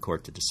case for the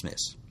court to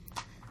dismiss.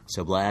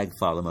 So BLAG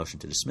filed a motion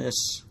to dismiss.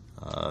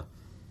 The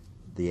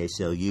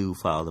ACLU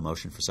filed a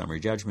motion for summary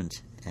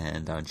judgment.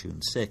 And on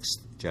June 6th,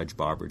 Judge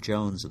Barbara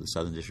Jones of the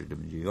Southern District of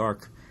New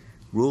York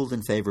ruled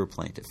in favor of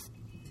plaintiff.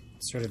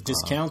 Sort of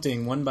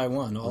discounting one by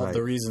one all of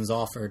the reasons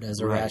offered as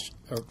a rational.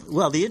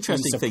 Well, the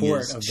interesting thing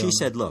is, she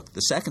said, look,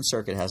 the Second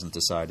Circuit hasn't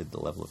decided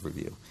the level of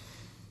review.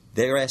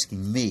 They're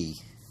asking me,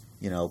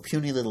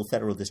 puny little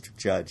federal district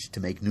judge, to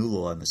make new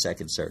law in the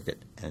Second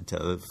Circuit and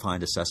to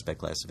find a suspect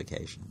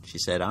classification. She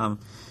said,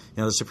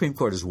 the Supreme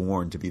Court is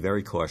warned to be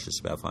very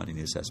cautious about finding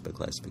new suspect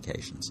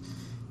classifications.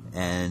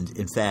 And,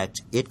 in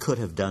fact, it could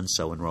have done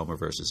so in Romer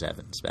v.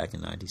 Evans back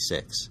in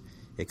 1996.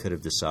 It could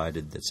have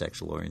decided that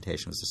sexual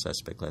orientation was a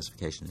suspect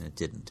classification, and it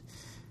didn't.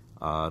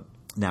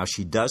 Now,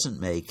 she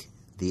doesn't make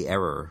the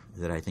error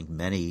that I think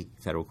many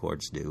federal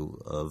courts do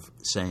of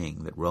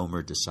saying that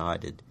Romer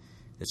decided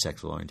that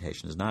sexual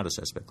orientation is not a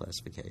suspect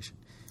classification.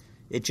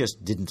 It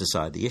just didn't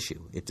decide the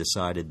issue. It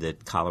decided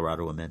that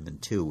Colorado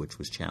Amendment 2, which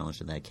was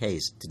challenged in that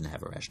case, didn't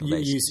have a rational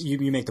basis.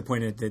 You make the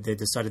point that they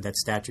decided that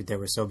statute they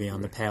were so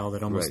beyond the pale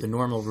that almost the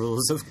normal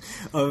rules of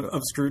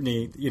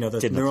scrutiny,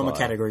 the normal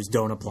categories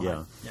don't apply.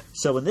 Yeah.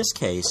 So in this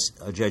case,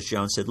 Judge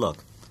Jones said,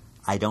 look,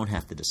 I don't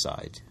have to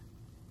decide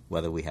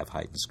whether we have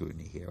heightened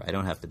scrutiny here. I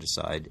don't have to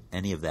decide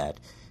any of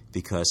that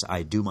because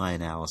I do my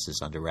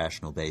analysis under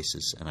rational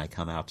basis and I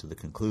come out to the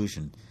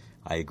conclusion.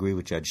 I agree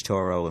with Judge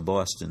Toro in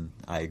Boston.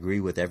 I agree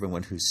with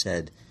everyone who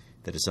said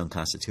that it's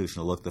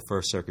unconstitutional. Look, the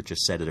First Circuit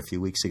just said it a few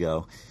weeks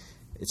ago.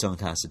 it's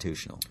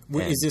unconstitutional.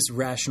 Is this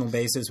rational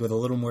basis with a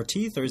little more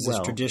teeth, or is this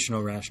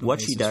traditional rational what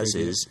basis? What she does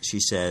is she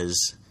says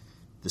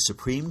the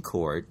Supreme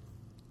Court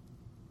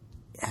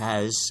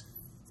has,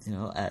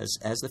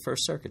 as the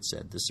First Circuit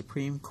said, the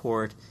Supreme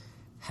Court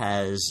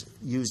has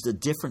used a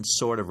different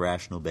sort of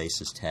rational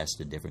basis test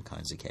in different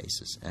kinds of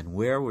cases. And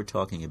where we're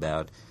talking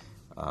about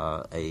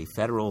a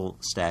federal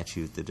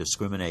statute that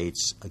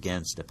discriminates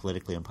against a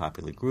politically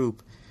unpopular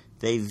group,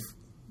 they've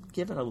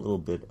given a little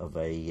bit of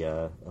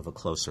a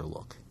closer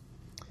look.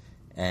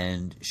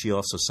 And she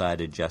also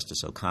cited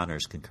Justice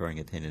O'Connor's concurring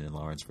opinion in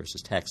Lawrence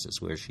versus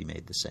Texas, where she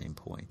made the same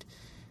point,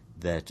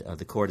 that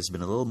the court has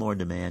been a little more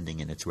demanding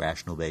in its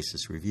rational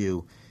basis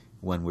review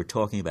when we're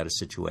talking about a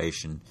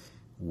situation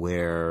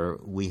where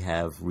we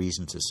have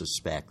reason to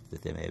suspect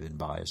that there may have been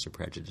bias or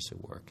prejudice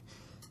at work.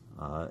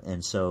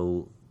 And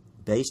so,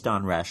 based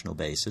on rational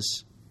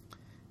basis,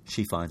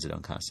 she finds it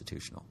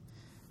unconstitutional.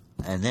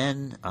 And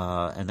then,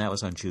 and that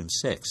was on June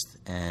 6th,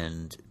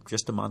 and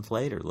just a month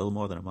later, a little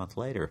more than a month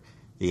later,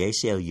 the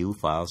ACLU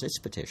files its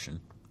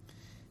petition.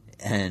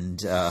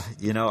 And,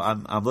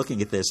 I'm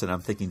looking at this and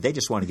I'm thinking they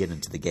just want to get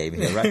into the game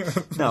here,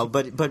 right? No,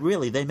 but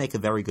really they make a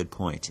very good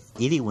point.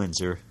 Edie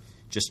Windsor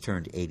just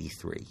turned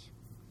 83.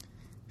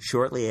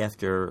 Shortly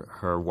after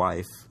her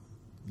wife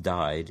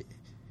died,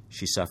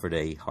 she suffered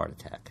a heart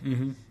attack.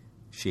 Mm-hmm.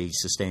 She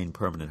sustained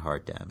permanent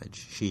heart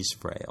damage. She's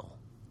frail.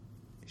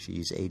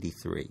 She's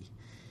 83.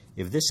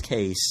 If this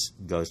case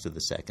goes to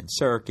the Second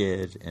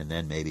Circuit and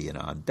then maybe an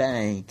en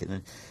banc, and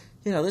then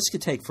this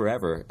could take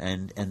forever,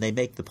 and they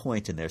make the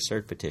point in their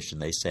cert petition.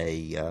 They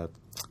say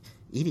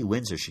Edie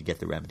Windsor should get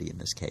the remedy in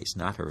this case,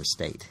 not her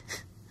estate.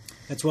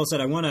 That's well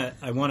said. I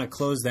want to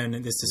close then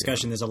this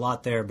discussion. There's a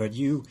lot there, but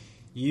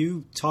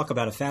you talk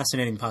about a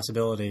fascinating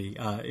possibility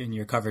in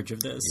your coverage of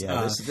this.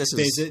 Yeah, this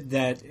is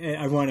that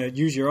I want to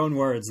use your own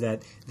words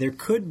that there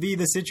could be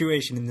the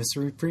situation in the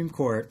Supreme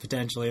Court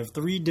potentially of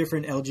 3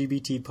 different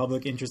LGBT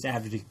public interest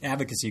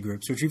advocacy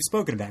groups, which we've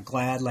spoken about: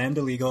 GLAAD,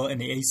 Lambda Legal, and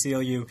the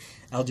ACLU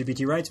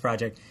LGBT Rights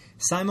Project,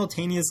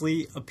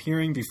 simultaneously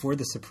appearing before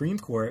the Supreme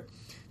Court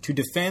to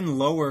defend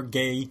lower court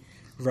gay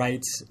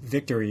rights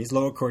victories,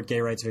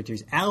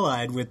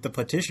 allied with the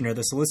petitioner,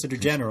 the Solicitor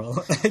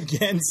General,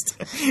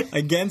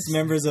 against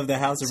members of the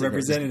House of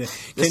Representatives.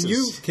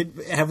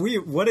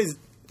 What is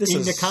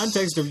the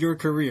context of your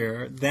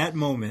career, that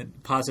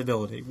moment,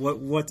 possibility?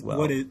 What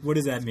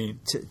does that mean?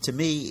 To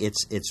me,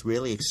 it's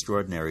really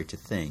extraordinary to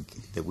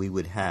think that we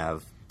would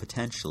have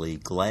potentially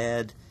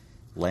GLAAD,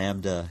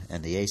 Lambda,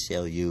 and the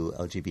ACLU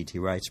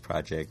LGBT Rights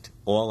Project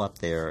all up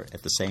there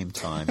at the same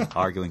time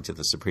arguing to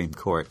the Supreme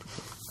Court.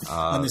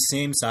 On the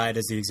same side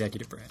as the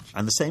executive branch.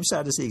 On the same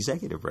side as the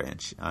executive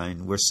branch. I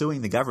mean, we're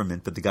suing the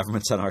government, but the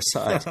government's on our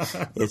side.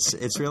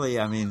 It's really,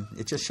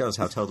 it just shows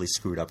how totally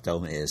screwed up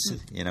DOMA is,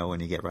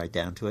 when you get right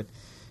down to it.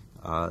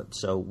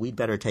 So we'd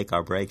better take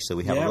our break so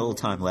we have a little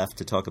time left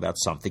to talk about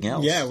something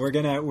else. Yeah, we're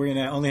gonna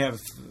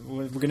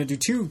do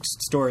 2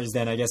 stories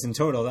then, I guess, in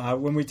total.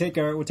 When we'll take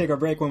our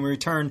break. When we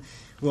return,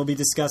 we'll be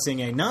discussing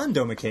a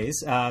non-DOMA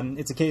case.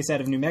 It's a case out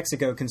of New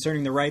Mexico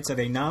concerning the rights of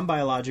a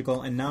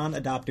non-biological and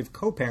non-adoptive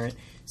co-parent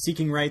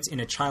seeking rights in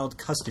a child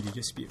custody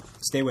dispute.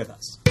 Stay with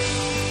us.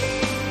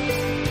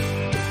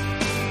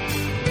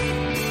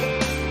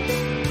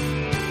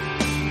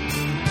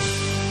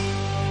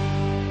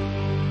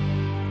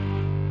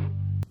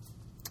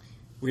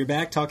 We're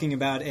back talking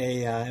about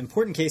a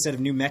important case out of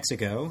New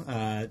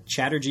Mexico,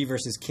 Chatterjee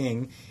versus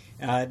King.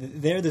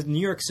 There, the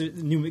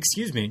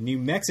New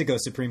Mexico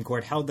Supreme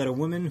Court held that a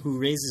woman who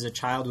raises a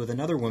child with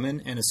another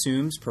woman and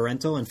assumes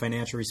parental and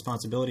financial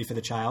responsibility for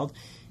the child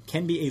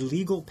can be a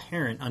legal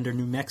parent under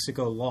New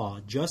Mexico law,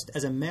 just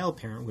as a male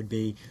parent would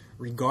be,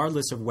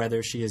 regardless of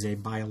whether she is a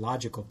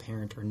biological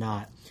parent or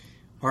not.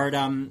 Art,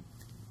 what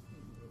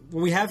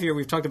we have here,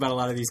 we've talked about a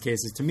lot of these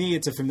cases. To me,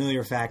 it's a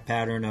familiar fact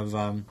pattern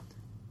of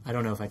I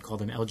don't know if I'd call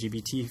them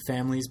LGBT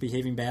families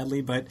behaving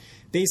badly, but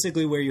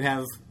basically where you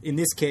have, in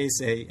this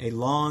case, a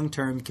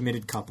long-term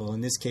committed couple.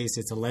 In this case,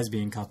 it's a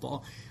lesbian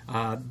couple.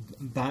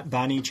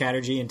 Bonnie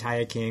Chatterjee and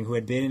Taya King, who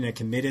had been in a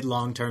committed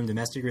long-term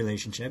domestic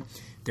relationship.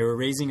 They were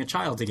raising a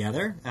child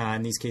together.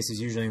 And these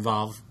cases usually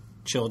involve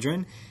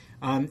children.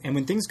 And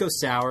when things go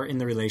sour in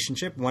the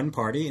relationship, one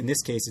party, in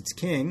this case it's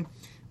King,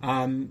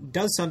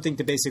 does something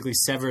to basically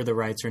sever the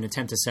rights or an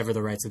attempt to sever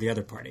the rights of the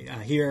other party.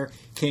 Here,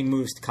 King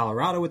moves to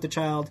Colorado with the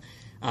child,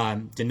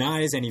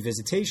 denies any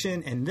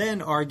visitation, and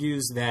then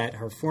argues that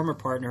her former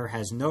partner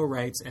has no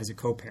rights as a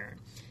co-parent.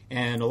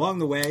 And along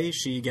the way,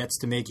 she gets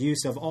to make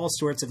use of all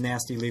sorts of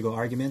nasty legal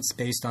arguments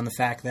based on the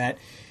fact that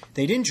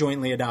they didn't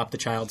jointly adopt the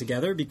child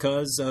together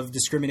because of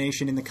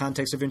discrimination in the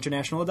context of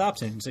international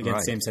adoptions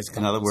against same-sex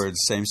couples. In other words,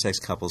 same-sex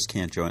couples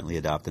can't jointly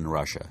adopt in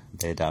Russia.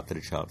 They adopted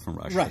a child from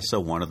Russia. Right. So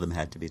one of them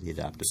had to be the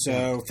adopted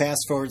parent. So fast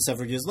forward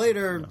several years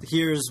later,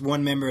 here's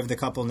one member of the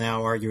couple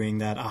now arguing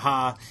that,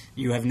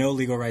 you have no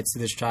legal rights to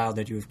this child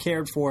that you have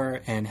cared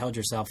for and held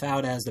yourself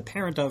out as the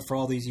parent of for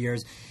all these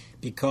years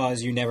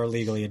because you never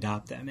legally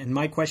adopt them. And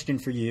my question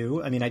for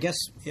you, I guess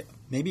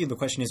maybe the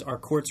question is, are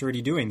courts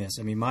already doing this?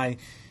 My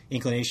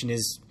inclination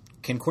is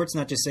can courts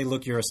not just say,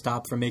 look, you're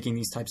stopped from making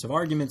these types of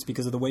arguments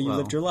because of the way you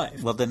lived your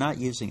life? Well, they're not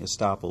using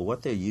estoppel.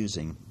 What they're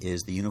using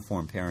is the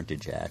Uniform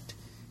Parentage Act,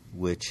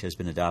 which has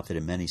been adopted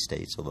in many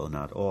states, although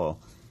not all,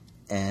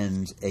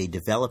 and a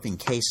developing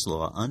case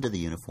law under the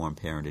Uniform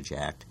Parentage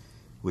Act,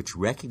 which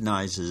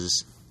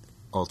recognizes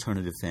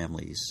alternative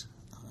families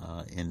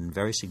in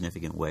very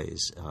significant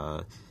ways.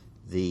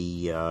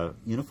 The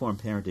Uniform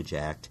Parentage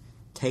Act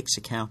takes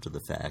account of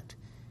the fact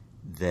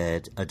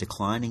that a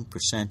declining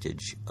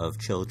percentage of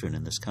children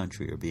in this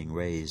country are being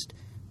raised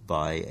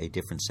by a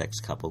different sex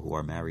couple who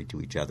are married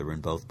to each other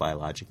and both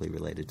biologically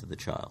related to the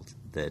child.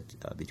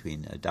 That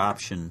between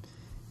adoption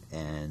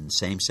and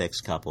same-sex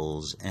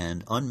couples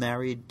and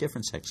unmarried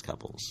different-sex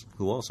couples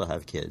who also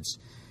have kids,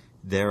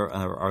 there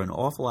are an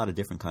awful lot of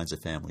different kinds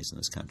of families in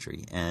this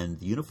country. And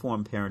the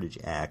Uniform Parentage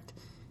Act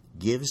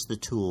gives the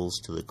tools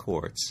to the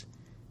courts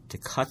to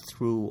cut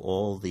through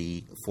all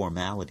the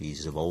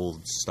formalities of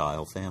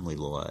old-style family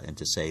law and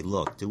to say,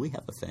 look, do we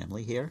have a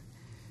family here?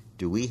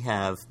 Do we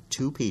have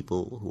two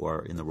people who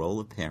are in the role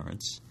of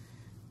parents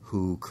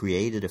who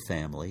created a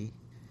family,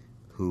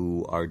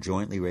 who are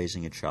jointly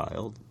raising a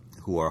child,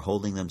 who are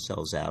holding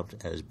themselves out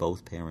as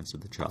both parents of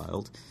the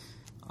child,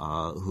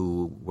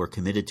 who were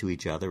committed to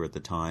each other at the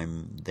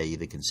time they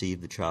either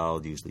conceived the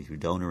child, usually through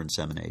donor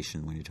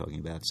insemination when you're talking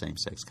about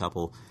same-sex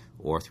couple,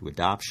 or through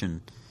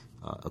adoption,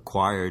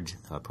 acquired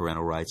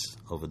parental rights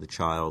over the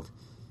child,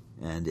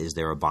 and is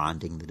there a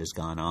bonding that has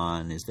gone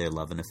on? Is there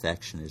love and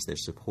affection? Is there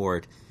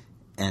support?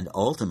 And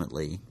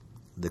ultimately,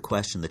 the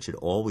question that should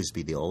always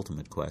be the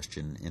ultimate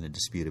question in a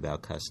dispute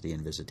about custody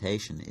and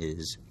visitation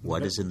is,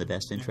 what is in the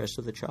best interest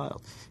of the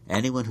child?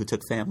 Anyone who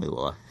took family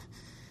law,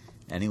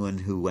 anyone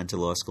who went to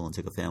law school and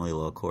took a family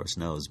law course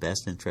knows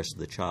best interest of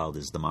the child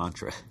is the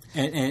mantra.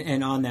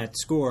 And on that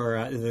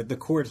score, the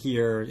court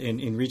here,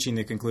 in reaching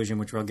the conclusion,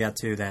 which we'll get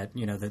to, that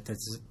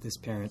this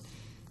parent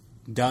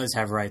does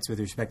have rights with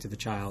respect to the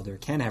child, or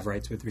can have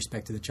rights with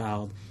respect to the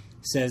child,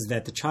 says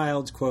that the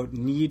child's, quote,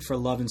 need for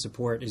love and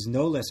support is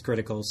no less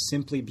critical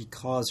simply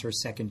because her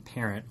second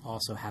parent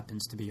also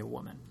happens to be a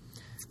woman.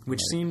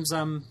 Which seems,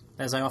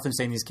 as I often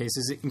say in these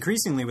cases,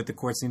 increasingly what the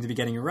courts seem to be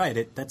getting it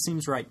right. That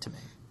seems right to me.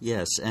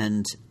 Yes,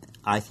 and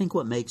I think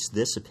what makes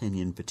this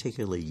opinion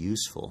particularly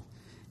useful,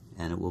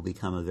 and it will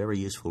become a very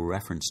useful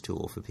reference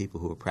tool for people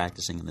who are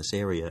practicing in this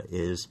area,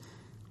 is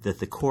that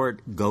the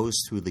court goes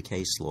through the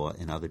case law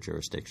in other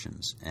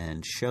jurisdictions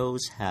and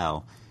shows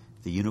how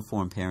the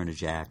Uniform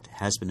Parentage Act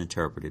has been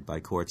interpreted by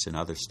courts in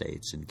other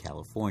states, in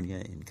California,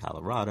 in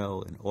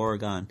Colorado, in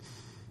Oregon,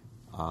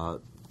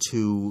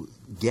 to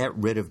get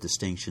rid of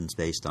distinctions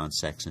based on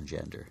sex and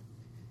gender.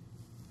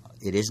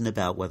 It isn't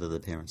about whether the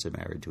parents are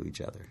married to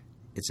each other.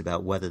 It's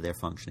about whether they're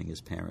functioning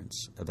as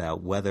parents,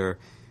 about whether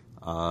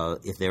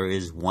if there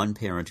is one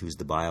parent who's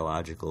the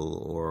biological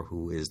or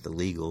who is the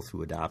legal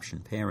through adoption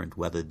parent,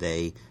 whether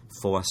they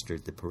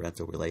fostered the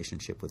parental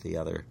relationship with the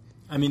other.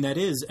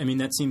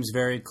 That seems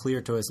very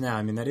clear to us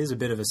now. That is a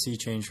bit of a sea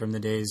change from the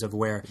days of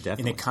where,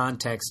 Definitely. In a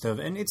context of,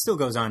 and it still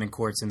goes on in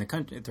courts in the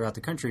country, throughout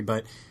the country,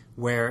 but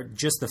where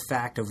just the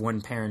fact of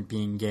one parent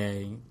being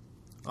gay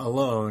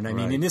alone,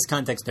 Right. in this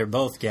context they're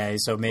both gay,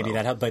 so maybe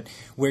that helps, but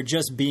where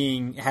just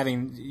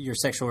having your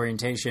sexual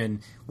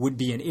orientation would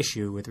be an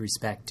issue with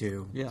respect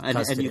to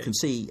custody. And you can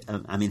see,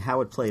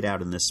 how it played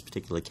out in this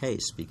particular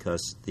case,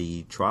 because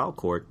the trial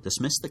court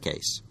dismissed the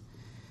case.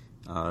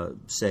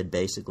 Said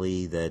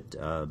basically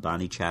that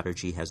Bonnie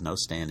Chatterjee has no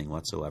standing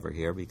whatsoever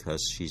here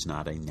because she's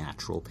not a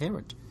natural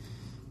parent.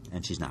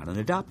 And she's not an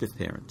adoptive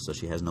parent, so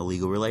she has no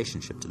legal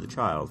relationship to the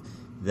child.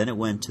 Then it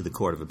went to the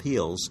Court of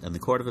Appeals, and the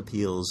Court of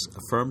Appeals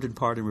affirmed in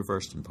part and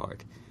reversed in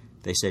part.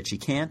 They said she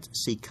can't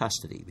seek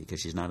custody because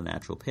she's not a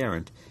natural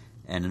parent,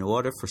 and in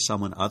order for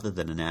someone other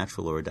than a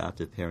natural or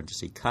adoptive parent to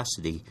seek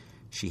custody,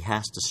 she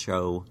has to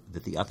show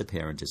that the other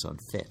parent is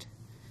unfit.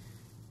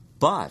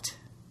 But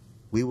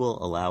we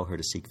will allow her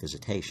to seek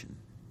visitation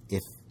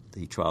if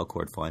the trial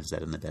court finds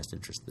that in the best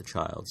interest of the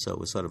child. So it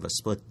was sort of a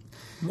split.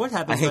 What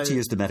happens? I hate to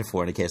use the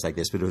metaphor in a case like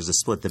this, but it was a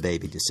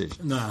split-the-baby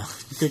decision. No,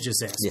 you could just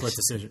say a split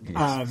decision.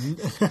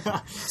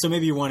 Yes. So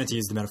maybe you wanted to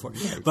use the metaphor.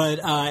 But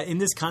in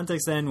this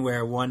context then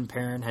where one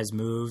parent has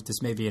moved,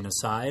 this may be an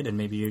aside, and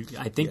maybe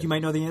I think you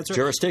might know the answer.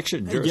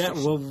 Jurisdiction. Yeah,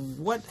 well,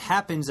 what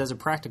happens as a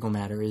practical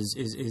matter is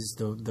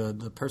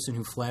the person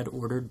who fled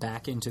ordered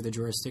back into the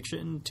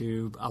jurisdiction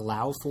to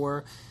allow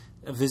for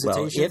a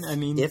visitation?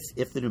 Well,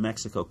 if the New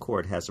Mexico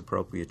court has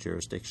appropriate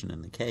jurisdiction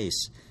in the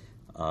case,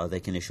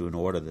 they can issue an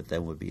order that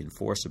then would be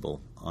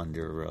enforceable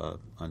under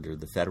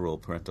the Federal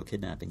Parental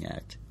Kidnapping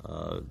Act.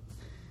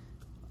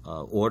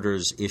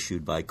 Orders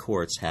issued by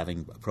courts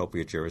having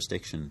appropriate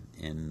jurisdiction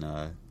in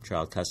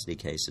child custody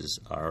cases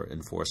are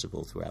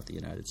enforceable throughout the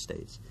United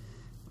States.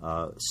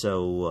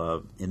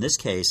 So in this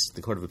case,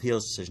 the Court of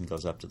Appeals decision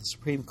goes up to the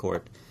Supreme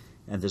Court,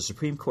 and the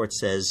Supreme Court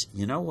says,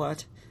 you know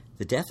what?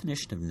 The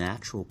definition of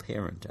natural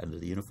parent under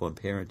the Uniform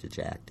Parentage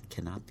Act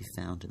cannot be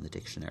found in the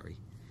dictionary.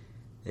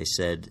 They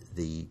said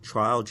the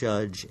trial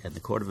judge and the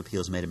Court of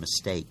Appeals made a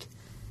mistake.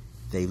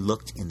 They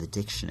looked in the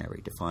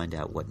dictionary to find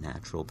out what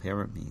natural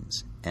parent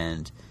means.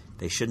 And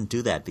They shouldn't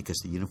do that because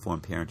the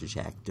Uniform Parentage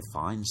Act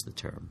defines the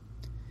term.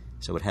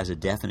 So it has a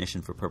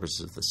definition for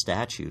purposes of the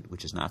statute,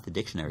 which is not the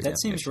dictionary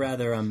definition.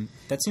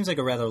 That seems like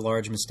a rather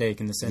large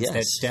mistake in the sense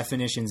that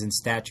definitions and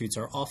statutes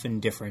are often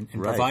different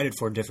and provided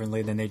for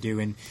differently than they do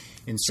in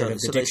sort of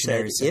the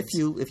dictionary sense.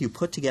 If you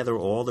put together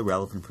all the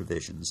relevant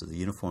provisions of the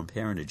Uniform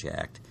Parentage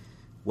Act,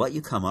 what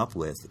you come up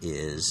with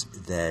is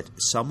that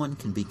someone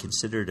can be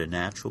considered a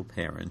natural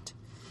parent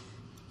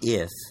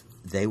if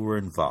they were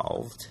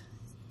involved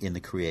in the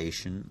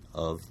creation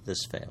of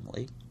this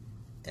family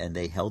and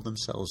they held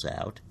themselves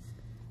out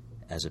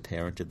as a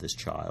parent of this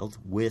child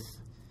with,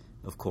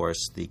 of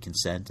course, the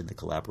consent and the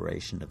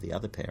collaboration of the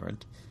other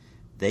parent.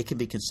 They can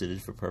be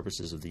considered, for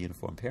purposes of the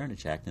Uniform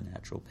Parentage Act, a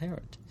natural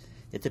parent.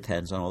 It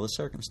depends on all the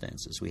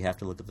circumstances. We have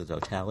to look at the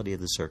totality of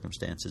the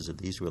circumstances of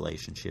these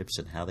relationships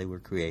and how they were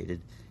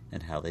created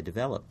and how they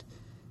developed.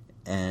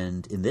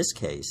 And in this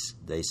case,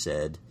 they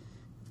said,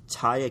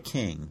 Taya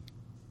King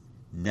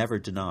never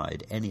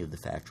denied any of the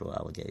factual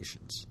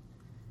allegations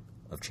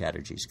of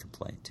Chatterjee's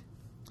complaint.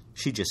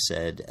 She just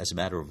said, as a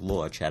matter of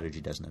law, Chatterjee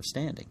doesn't have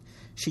standing.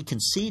 She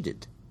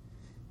conceded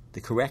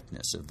the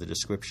correctness of the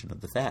description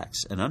of the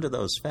facts. And under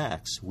those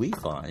facts, we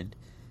find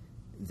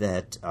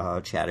that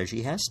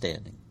Chatterjee has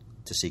standing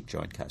to seek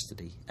joint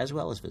custody as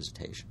well as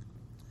visitation.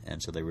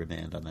 And so they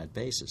remand on that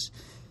basis.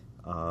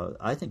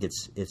 I think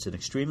it's an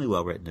extremely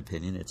well-written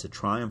opinion. It's a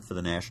triumph for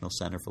the National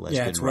Center for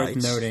Lesbian Rights. Yeah, it's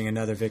worth noting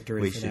another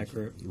victory for that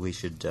group. We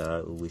should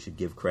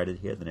give credit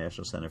here, the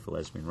National Center for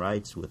Lesbian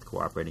Rights, with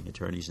cooperating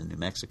attorneys in New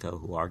Mexico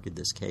who argued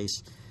this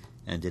case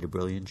and did a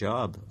brilliant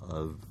job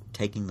of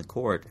taking the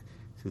court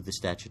through the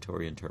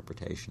statutory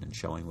interpretation and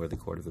showing where the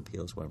Court of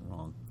Appeals went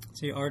wrong.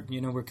 See, Art,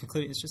 we're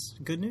concluding. It's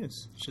just good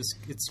news. This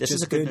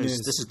is good news.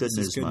 This is good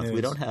news month.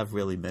 We don't have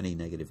really many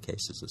negative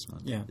cases this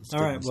month. Yeah.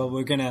 All right. Well,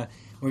 we're gonna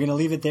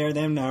leave it there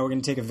then. Now we're gonna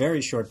take a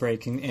very short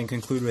break and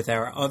conclude with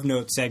our of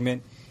note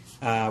segment,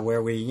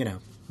 where we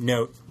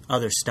note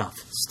other stuff.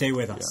 Stay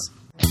with us.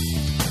 Yeah.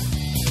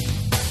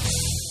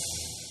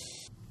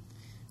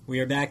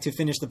 We are back to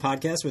finish the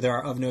podcast with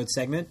our of note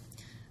segment.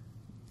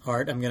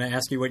 Art, I'm going to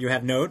ask you what you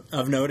have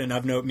of note, and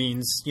of note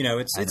means,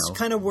 it's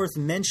kind of worth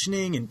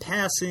mentioning in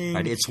passing.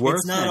 Right, it's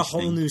not a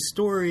whole new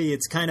story.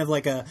 It's kind of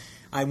like I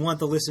want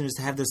the listeners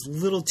to have this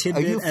little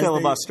tidbit. Are you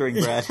filibustering,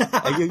 Brad?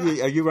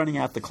 Are you running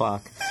out the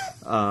clock?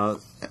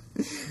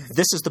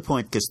 This is the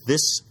point, because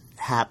this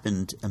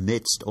happened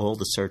amidst all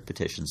the cert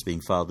petitions being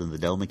filed in the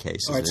DOMA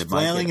cases. Art's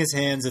flailing his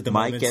hands at the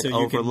moment,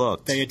 so you can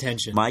pay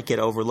attention. Might get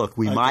overlooked.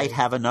 We might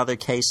have another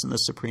case in the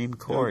Supreme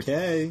Court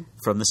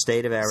from the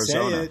state of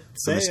Arizona.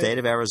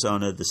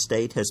 The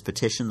state has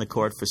petitioned the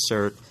court for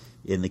cert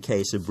in the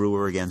case of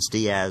Brewer against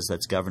Diaz.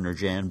 That's Governor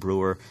Jan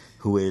Brewer,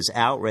 who is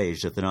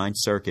outraged that the Ninth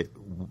Circuit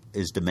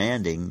is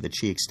demanding that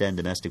she extend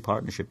domestic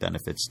partnership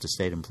benefits to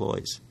state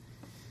employees.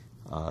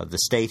 The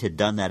state had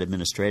done that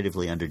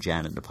administratively under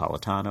Janet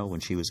Napolitano when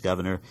she was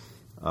governor.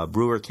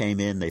 Brewer came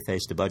in. They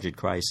faced a budget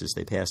crisis.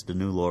 They passed a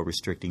new law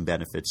restricting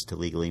benefits to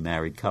legally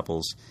married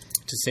couples.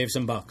 To save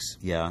some bucks.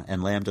 Yeah,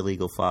 and Lambda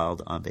Legal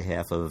filed on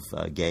behalf of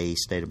gay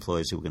state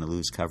employees who were going to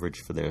lose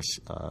coverage for their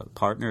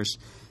partners,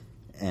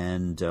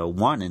 and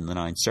won in the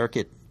Ninth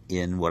Circuit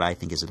in what I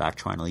think is a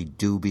doctrinally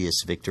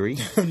dubious victory.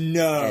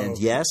 No. And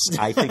yes,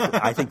 I think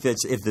that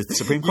if the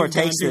Supreme Court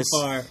takes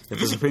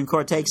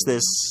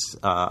this,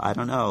 I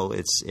don't know.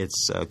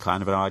 It's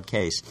kind of an odd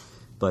case,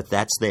 but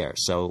that's there.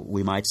 So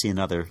we might see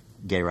another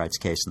gay rights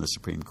case in the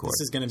Supreme Court.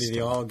 This is going to be the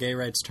all gay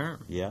rights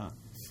term. Yeah.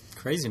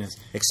 Craziness.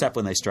 Except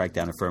when they strike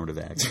down affirmative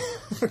action.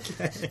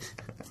 Okay.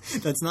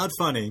 That's not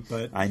funny,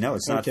 but... I know,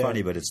 it's not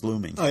funny, but it's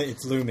looming.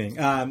 It's looming.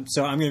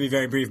 So I'm going to be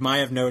very brief. My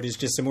of note is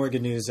just some more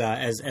good news,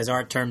 as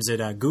Art terms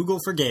it, Google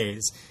for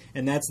gays.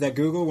 And that's that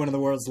Google, one of the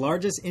world's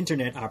largest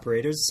internet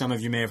operators, some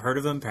of you may have heard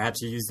of them,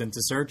 perhaps you use them to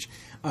search,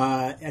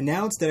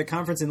 announced at a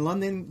conference in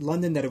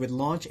London that it would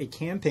launch a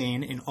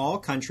campaign in all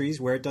countries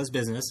where it does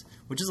business,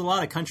 which is a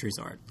lot of countries,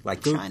 Art.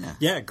 Like China.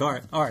 Yeah,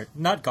 Art.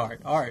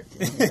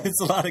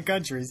 It's a lot of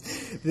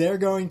countries. They're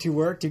going to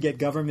work to get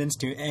governments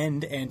to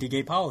end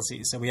anti-gay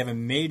policies. So we have a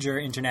major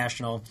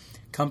international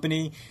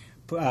company,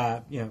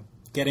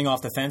 getting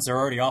off the fence. They're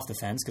already off the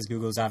fence because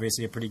Google is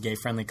obviously a pretty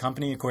gay-friendly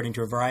company according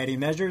to a variety of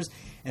measures,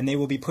 and they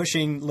will be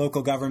pushing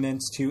local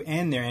governments to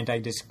end their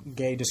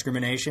anti-gay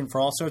discrimination for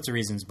all sorts of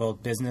reasons,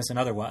 both business and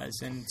otherwise.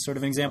 And sort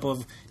of an example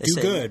of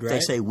good, right?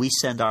 They say we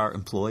send our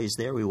employees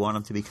there. We want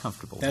them to be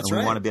comfortable. That's right.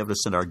 We want to be able to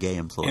send our gay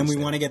employees and we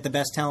there. want to get the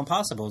best talent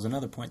possible is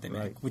another point they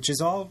make, right. Which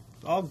is all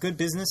good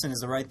business and is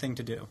the right thing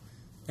to do.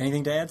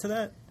 Anything to add to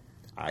that?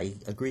 I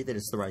agree that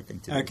it's the right thing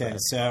to do. Okay,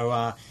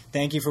 so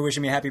thank you for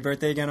wishing me a happy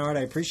birthday again, Art.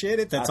 I appreciate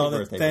it.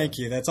 Thank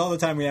you. That's all the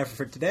time we have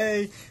for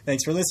today.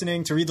 Thanks for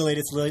listening. To read the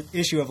latest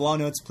issue of Law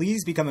Notes,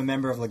 please become a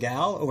member of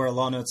Legal or a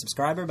Law Notes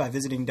subscriber by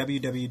visiting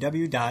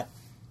www.legal.org.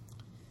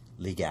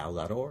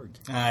 le-gal.org.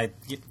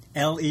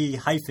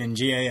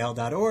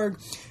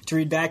 To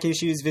read back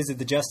issues, visit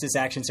the Justice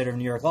Action Center of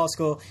New York Law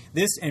School.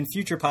 This and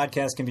future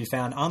podcasts can be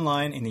found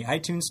online in the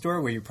iTunes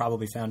Store, where you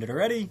probably found it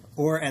already,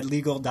 or at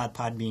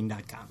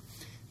legal.podbean.com.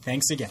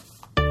 Thanks again.